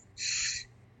flew.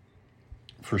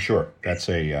 For sure.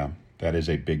 That is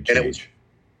a big change.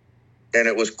 And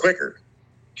it was quicker.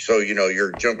 So, you know,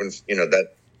 you're jumping, you know,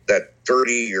 that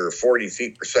 30 or 40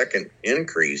 feet per second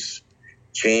increase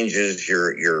changes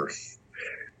your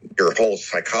whole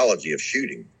psychology of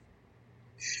shooting.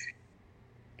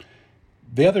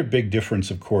 The other big difference,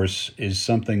 of course, is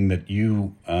something that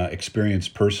you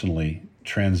experienced personally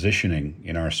transitioning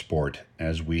in our sport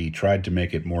as we tried to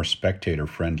make it more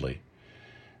spectator-friendly.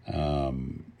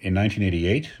 In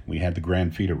 1988, we had the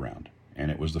Grand Feeder round,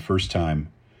 and it was the first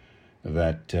time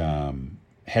that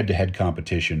head-to-head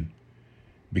competition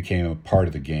became a part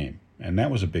of the game. And that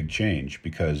was a big change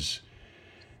because,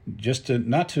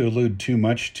 not to allude too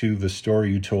much to the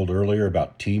story you told earlier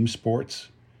about team sports,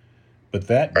 but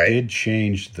that did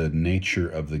change the nature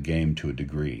of the game to a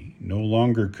degree. No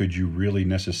longer could you really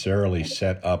necessarily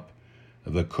set up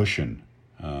the cushion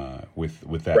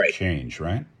with that change,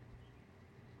 right?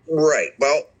 Right.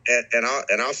 Well,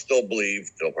 and I'll still believe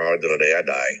till probably the day I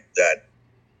die that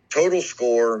total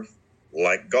score,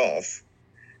 like golf,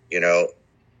 you know,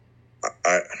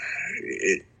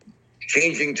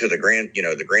 changing to the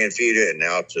grand feeder and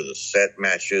now to the set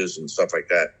matches and stuff like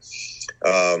that.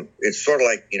 It's sort of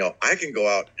like, you know, I can go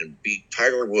out and beat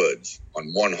Tiger Woods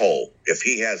on one hole if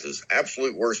he has his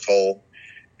absolute worst hole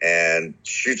and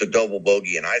shoots a double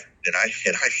bogey, and I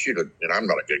shoot and I'm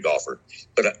not a good golfer,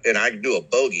 but I do a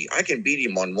bogey. I can beat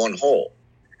him on one hole.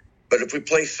 But if we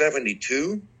play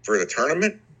 72 for the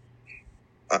tournament,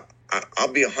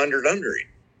 I'll be 100 under him.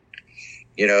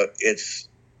 You know, it's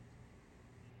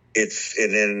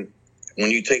and then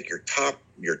when you take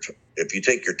if you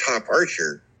take your top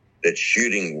archer that's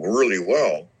shooting really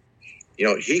well, you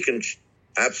know, he can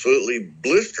absolutely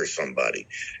blister somebody.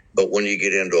 But when you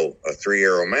get into a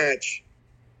 3-arrow match,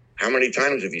 how many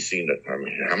times have you seen that? I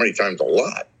mean, how many times? A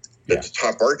lot. That the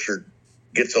top archer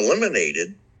gets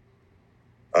eliminated.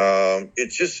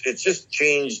 It's just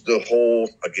changed the whole,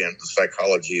 again, the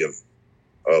psychology of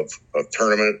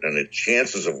tournament and the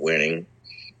chances of winning.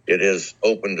 It has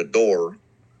opened the door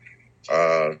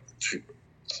to,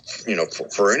 you know,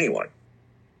 for anyone.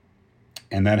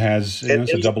 And that has,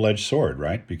 it's a double-edged sword,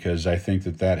 right? Because I think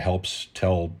that helps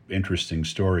tell interesting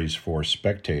stories for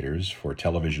spectators, for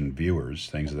television viewers,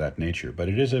 things of that nature. But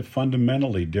it is a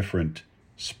fundamentally different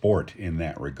sport in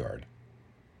that regard.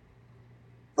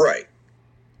 Right.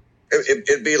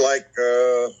 It'd be like,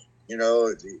 you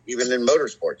know, even in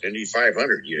motorsports, Indy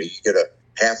 500, you get a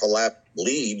half a lap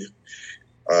lead.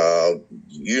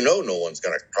 You know, no one's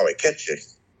going to probably catch you.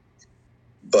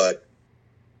 But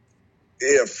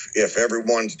if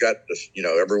everyone's got this, you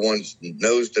know, everyone's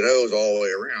nose to nose all the way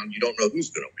around, you don't know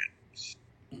who's going to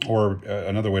win. Or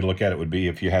another way to look at it would be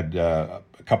if you had a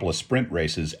couple of sprint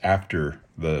races after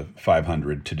the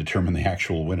 500 to determine the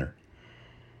actual winner.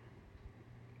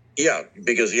 Yeah,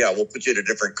 because, we'll put you in a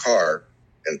different car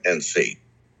and see.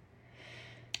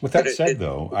 With that said,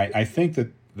 though, I think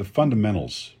that the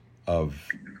fundamentals of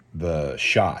the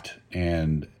shot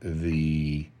and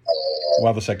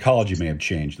while the psychology may have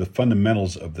changed, the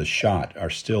fundamentals of the shot are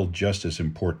still just as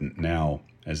important now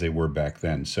as they were back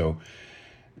then. So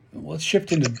let's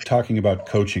shift into talking about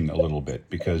coaching a little bit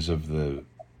because of the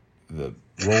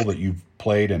role that you've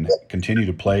played and continue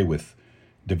to play with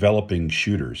developing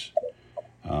shooters.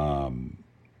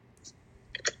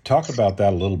 Talk about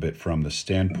that a little bit from the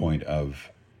standpoint of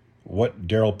what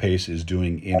Darrell Pace is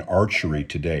doing in archery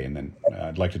today. And then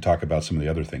I'd like to talk about some of the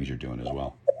other things you're doing as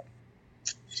well.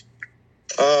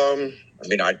 I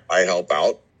mean, I help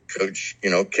out, coach, you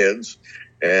know, kids,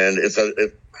 and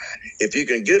if you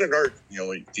can get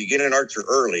if you get an archer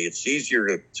early, it's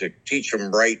easier to teach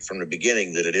them right from the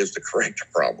beginning than it is to correct a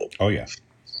problem. Oh yeah.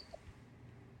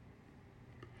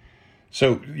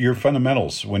 So your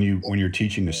fundamentals when you're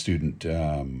teaching a student,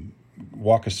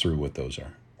 walk us through what those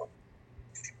are.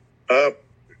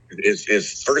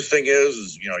 His first thing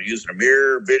is you know, using a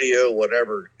mirror, video,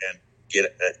 whatever, and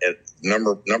get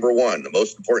number one, the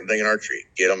most important thing in archery,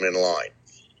 get them in line.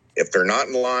 If they're not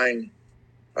in line,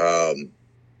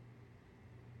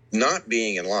 not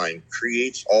being in line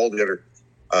creates all the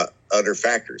other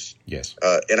factors. Yes.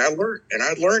 And I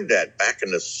learned that back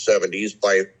in the 70s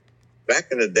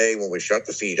back in the day when we shot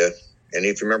the FIDA. And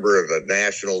if you remember the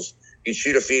Nationals, you'd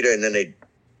shoot a FIDA and then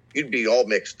you'd be all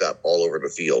mixed up all over the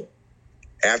field.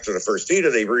 After the first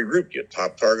FIDA, they regrouped you,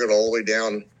 top target all the way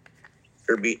down.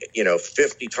 There'd be, you know,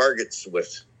 50 targets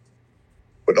with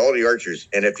with all the archers.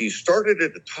 And if you started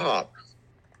at the top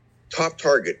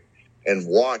target, and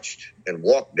watched and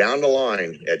walked down the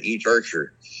line at each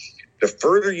archer, the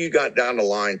further you got down the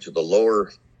line to the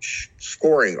lower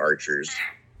scoring archers,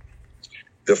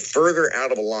 the further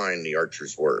out of a line the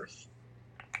archers were,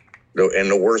 and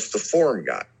the worse the form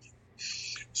got.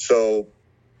 So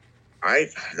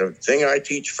the thing I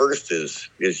teach first is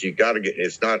you got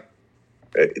to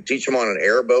teach them on an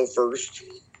air bow first,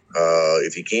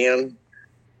 if you can.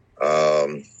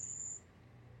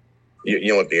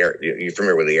 You know what you're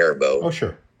familiar with the air bow? Oh,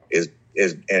 sure. Is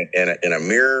in a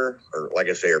mirror, or like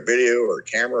I say, or video or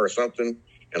camera or something,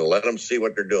 and let them see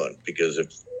what they're doing. Because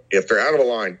if they're out of a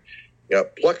line,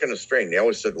 plucking a string, they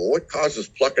always said, well, what causes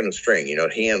plucking a string?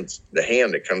 The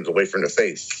hand that comes away from the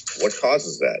face. What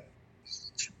causes that?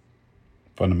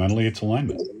 Fundamentally, it's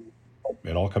alignment.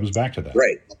 It all comes back to that.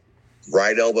 Right.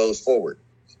 Right elbow's forward.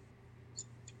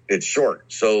 It's short.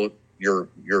 So your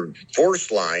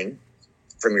force line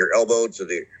from your elbow to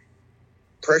the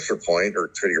pressure point or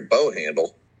to your bow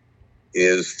handle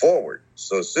is forward.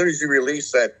 So as soon as you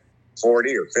release that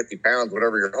 40 or 50 pounds,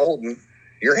 whatever you're holding,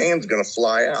 your hand's going to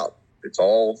fly out. It's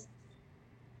all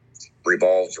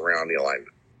revolves around the alignment.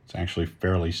 It's actually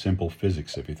fairly simple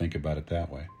physics if you think about it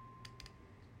that way.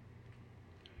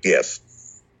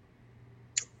 Yes.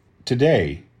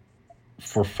 Today,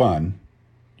 for fun,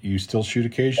 you still shoot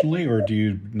occasionally, or do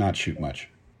you not shoot much?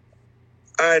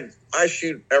 I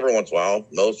shoot every once in a while,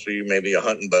 mostly maybe a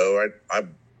hunting bow. I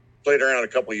played around a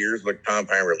couple of years with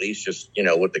compound release, just,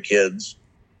 with the kids,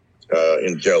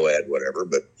 in Joed, whatever.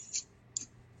 But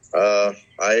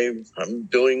I'm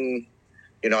doing,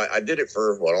 I did it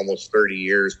for almost 30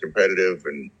 years competitive,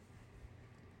 and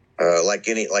like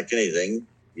anything,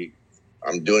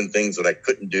 I'm doing things that I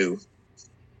couldn't do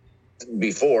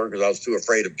before because I was too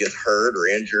afraid of getting hurt or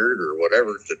injured or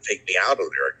whatever to take me out of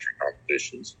the archery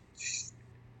competitions.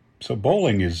 So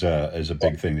bowling is a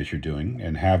big thing that you're doing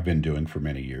and have been doing for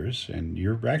many years, and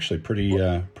you're actually pretty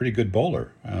good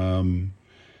bowler.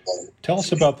 Tell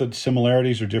us about the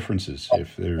similarities or differences,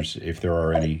 if there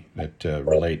are any, that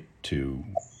relate to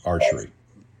archery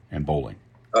and bowling.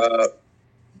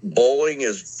 Bowling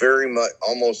is very much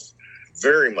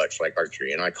like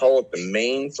archery, and I call it the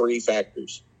main three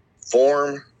factors: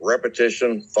 form,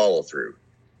 repetition, follow through.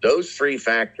 Those three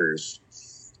factors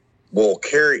will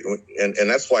carry, and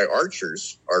that's why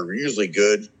archers are usually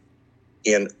good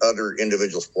in other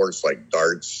individual sports like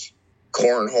darts,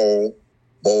 cornhole,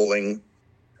 bowling,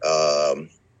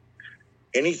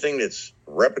 anything that's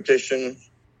repetition,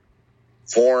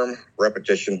 form,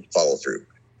 repetition, follow through.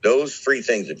 Those three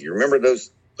things, if you remember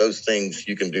those things,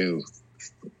 you can do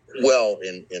well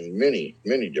in many,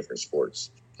 many different sports.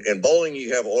 In bowling,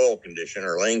 you have oil condition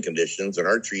or lane conditions. In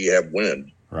archery, you have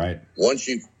wind. Right. Once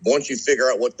you figure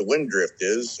out what the wind drift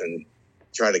is and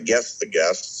try to guess the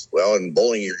gusts, well, in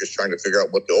bowling, you're just trying to figure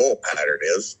out what the oil pattern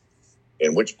is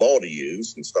and which ball to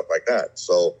use and stuff like that.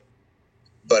 So,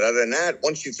 but other than that,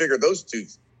 once you figure those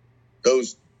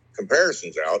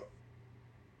comparisons out,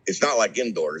 it's not like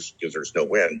indoors because there's no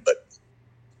wind. But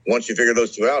once you figure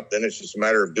those two out, then it's just a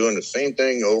matter of doing the same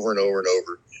thing over and over and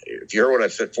over. If you heard what I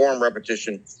said, form,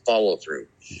 repetition, follow through.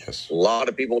 Yes. A lot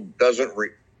of people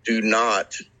do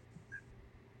not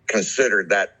consider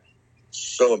that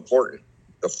so important.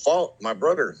 My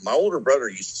older brother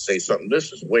used to say something.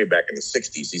 This is way back in the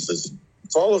 60s. He says,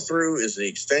 follow through is the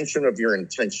extension of your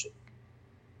intention.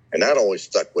 And that always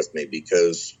stuck with me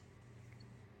because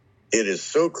it is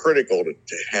so critical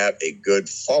to have a good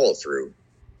follow through,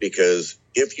 because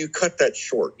if you cut that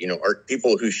short,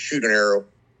 people who shoot an arrow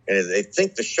and they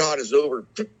think the shot is over,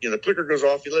 the clicker goes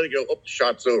off, you let it go, oh, the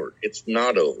shot's over. It's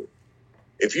not over.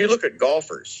 If you look at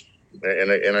golfers,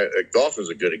 and golf is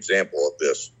a good example of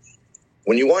this,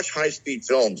 when you watch high-speed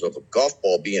films of a golf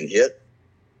ball being hit,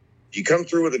 you come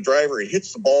through with a driver, it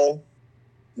hits the ball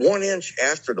 1 inch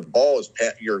after the ball is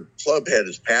your club head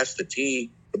is past the tee,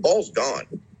 the ball's gone.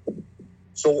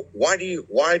 So why do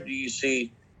you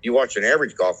see, you watch an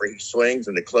average golfer, he swings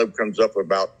and the club comes up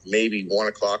about maybe 1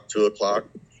 o'clock, 2 o'clock.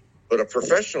 But a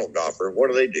professional golfer,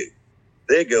 what do?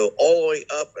 They go all the way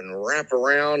up and wrap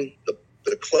around.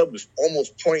 The club is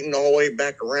almost pointing all the way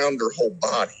back around their whole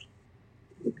body.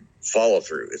 Follow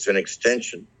through. It's an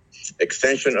extension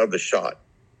of the shot.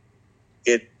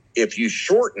 If you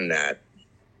shorten that,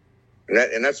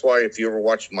 and that's why if you ever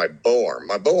watch my bow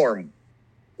arm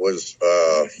was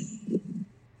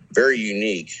very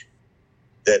unique.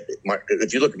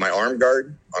 If you look at my arm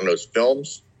guard on those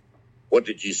films, what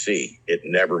did you see? It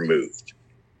never moved.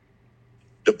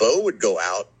 The bow would go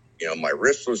out. My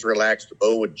wrist was relaxed. The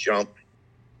bow would jump.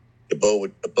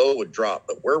 the bow would drop.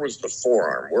 But where was the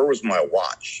forearm? Where was my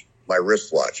watch, my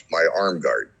wristwatch, my arm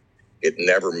guard? It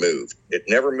never moved. It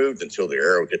never moved until the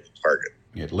arrow hit the target.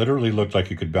 It literally looked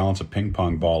like you could balance a ping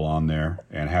pong ball on there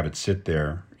and have it sit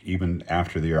there even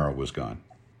after the arrow was gone.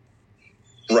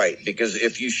 Right, because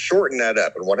if you shorten that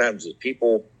up, and what happens is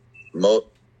most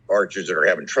archers that are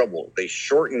having trouble, they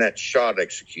shorten that shot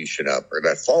execution up or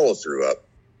that follow through up.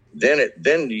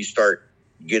 Then you start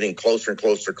getting closer and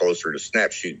closer to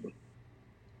snap shooting,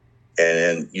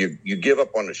 and you give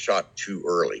up on the shot too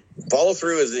early. Follow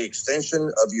through is the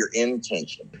extension of your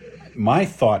intention. My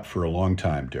thought for a long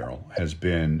time, Darrell, has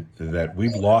been that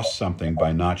we've lost something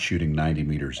by not shooting 90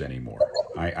 meters anymore.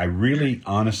 I really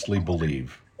honestly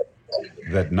believe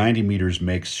that 90 meters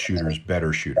makes shooters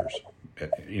better shooters,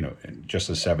 just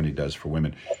as 70 does for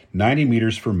women. 90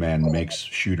 meters for men makes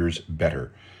shooters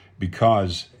better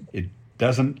because it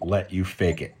doesn't let you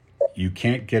fake it. You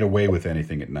can't get away with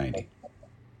anything at 90.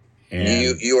 And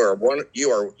you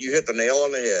hit the nail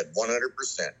on the head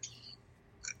 100%.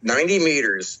 90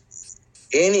 meters,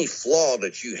 any flaw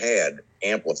that you had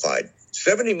amplified.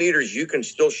 70 meters, you can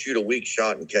still shoot a weak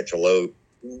shot and catch a low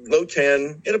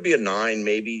 10. It'll be a 9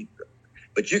 maybe,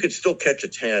 but you could still catch a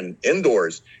 10.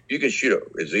 Indoors, you can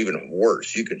it's even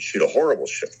worse. You can shoot a horrible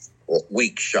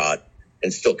weak shot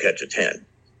and still catch a 10.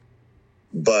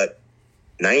 But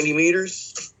 90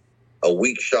 meters, a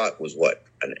weak shot was what?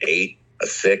 An 8, a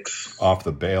 6. Off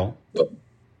the bail?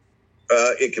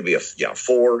 It could be a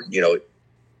 4.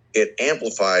 It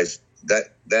amplifies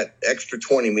that extra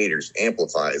 20 meters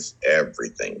amplifies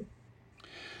everything.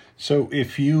 So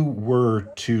if you were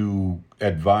to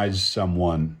advise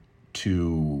someone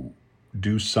to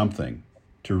do something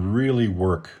to really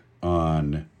work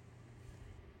on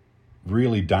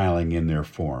really dialing in their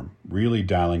form, really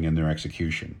dialing in their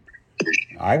execution,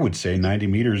 I would say 90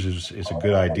 meters is a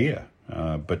good idea,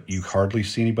 but you hardly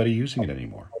see anybody using it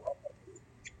anymore.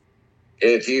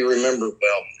 If you remember,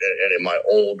 and in my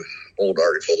old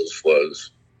articles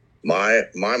was, my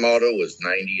motto was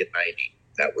 90 at 90.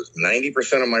 That was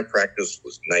 90% of my practice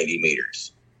was 90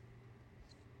 meters.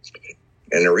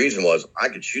 And the reason was I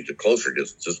could shoot the closer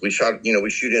distances. We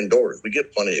shoot indoors. We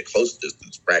get plenty of close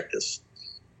distance practice.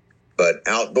 But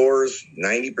outdoors,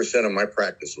 90% of my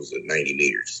practice was at 90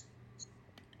 meters.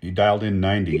 You dialed in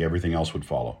 90, everything else would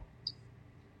follow.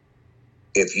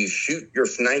 If you shoot your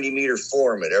 90-meter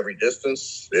form at every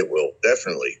distance, it will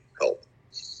definitely help.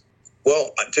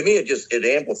 Well, to me, it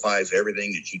amplifies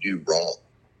everything that you do wrong.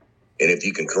 And if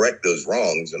you can correct those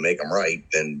wrongs and make them right,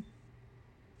 then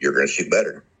you're going to shoot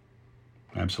better.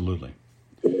 Absolutely.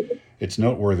 It's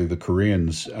noteworthy the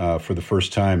Koreans, for the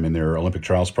first time in their Olympic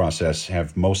trials process,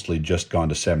 have mostly just gone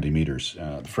to 70 meters.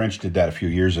 The French did that a few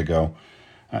years ago.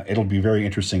 It'll be very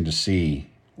interesting to see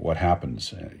what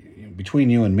happens. Between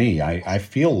you and me, I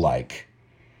feel like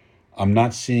I'm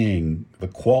not seeing the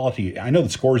quality. I know the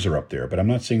scores are up there, but I'm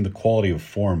not seeing the quality of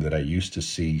form that I used to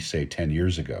see, say, 10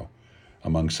 years ago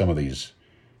among some of these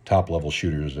top-level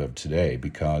shooters of today,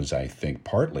 because I think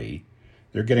partly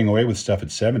they're getting away with stuff at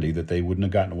 70 that they wouldn't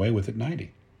have gotten away with at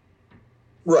 90.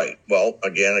 Right. Well,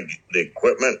 again, the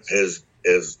equipment has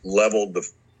leveled.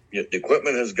 The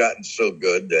equipment has gotten so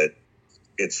good that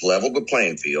it's leveled the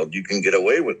playing field. You can get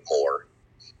away with more.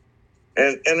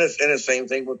 And the same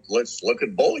thing with, let's look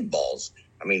at bowling balls.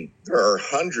 I mean, there are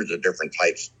hundreds of different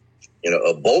types,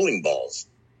 of bowling balls.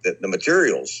 The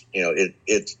materials,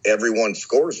 it's everyone's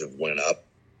scores have went up,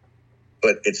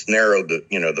 but it's narrowed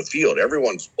the field.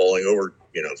 Everyone's bowling over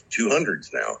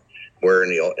 200s now, where in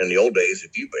the old days,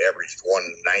 if you averaged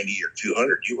 190 or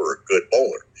 200, you were a good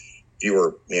bowler. If you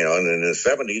were, and in the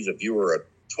 70s, if you were a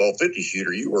 1250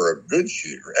 shooter, you were a good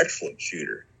shooter, excellent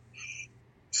shooter.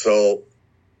 So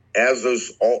as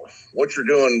what you're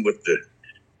doing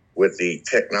with the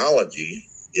technology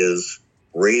is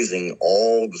raising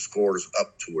all the scores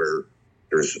up to where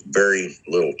there's very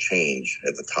little change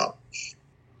at the top,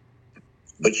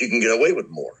 but you can get away with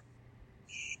more.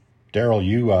 Darrell,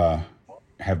 you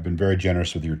have been very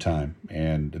generous with your time,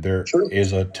 and there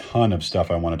is a ton of stuff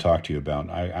I want to talk to you about.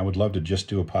 I would love to just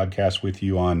do a podcast with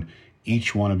you on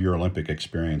each one of your Olympic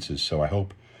experiences, so I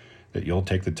hope that you'll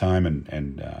take the time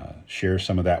and share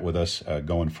some of that with us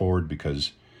going forward,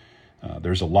 because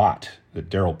there's a lot that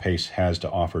Darrell Pace has to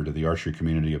offer to the archery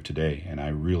community of today, and I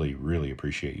really, really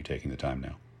appreciate you taking the time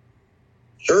now.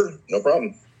 Sure, no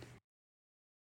problem.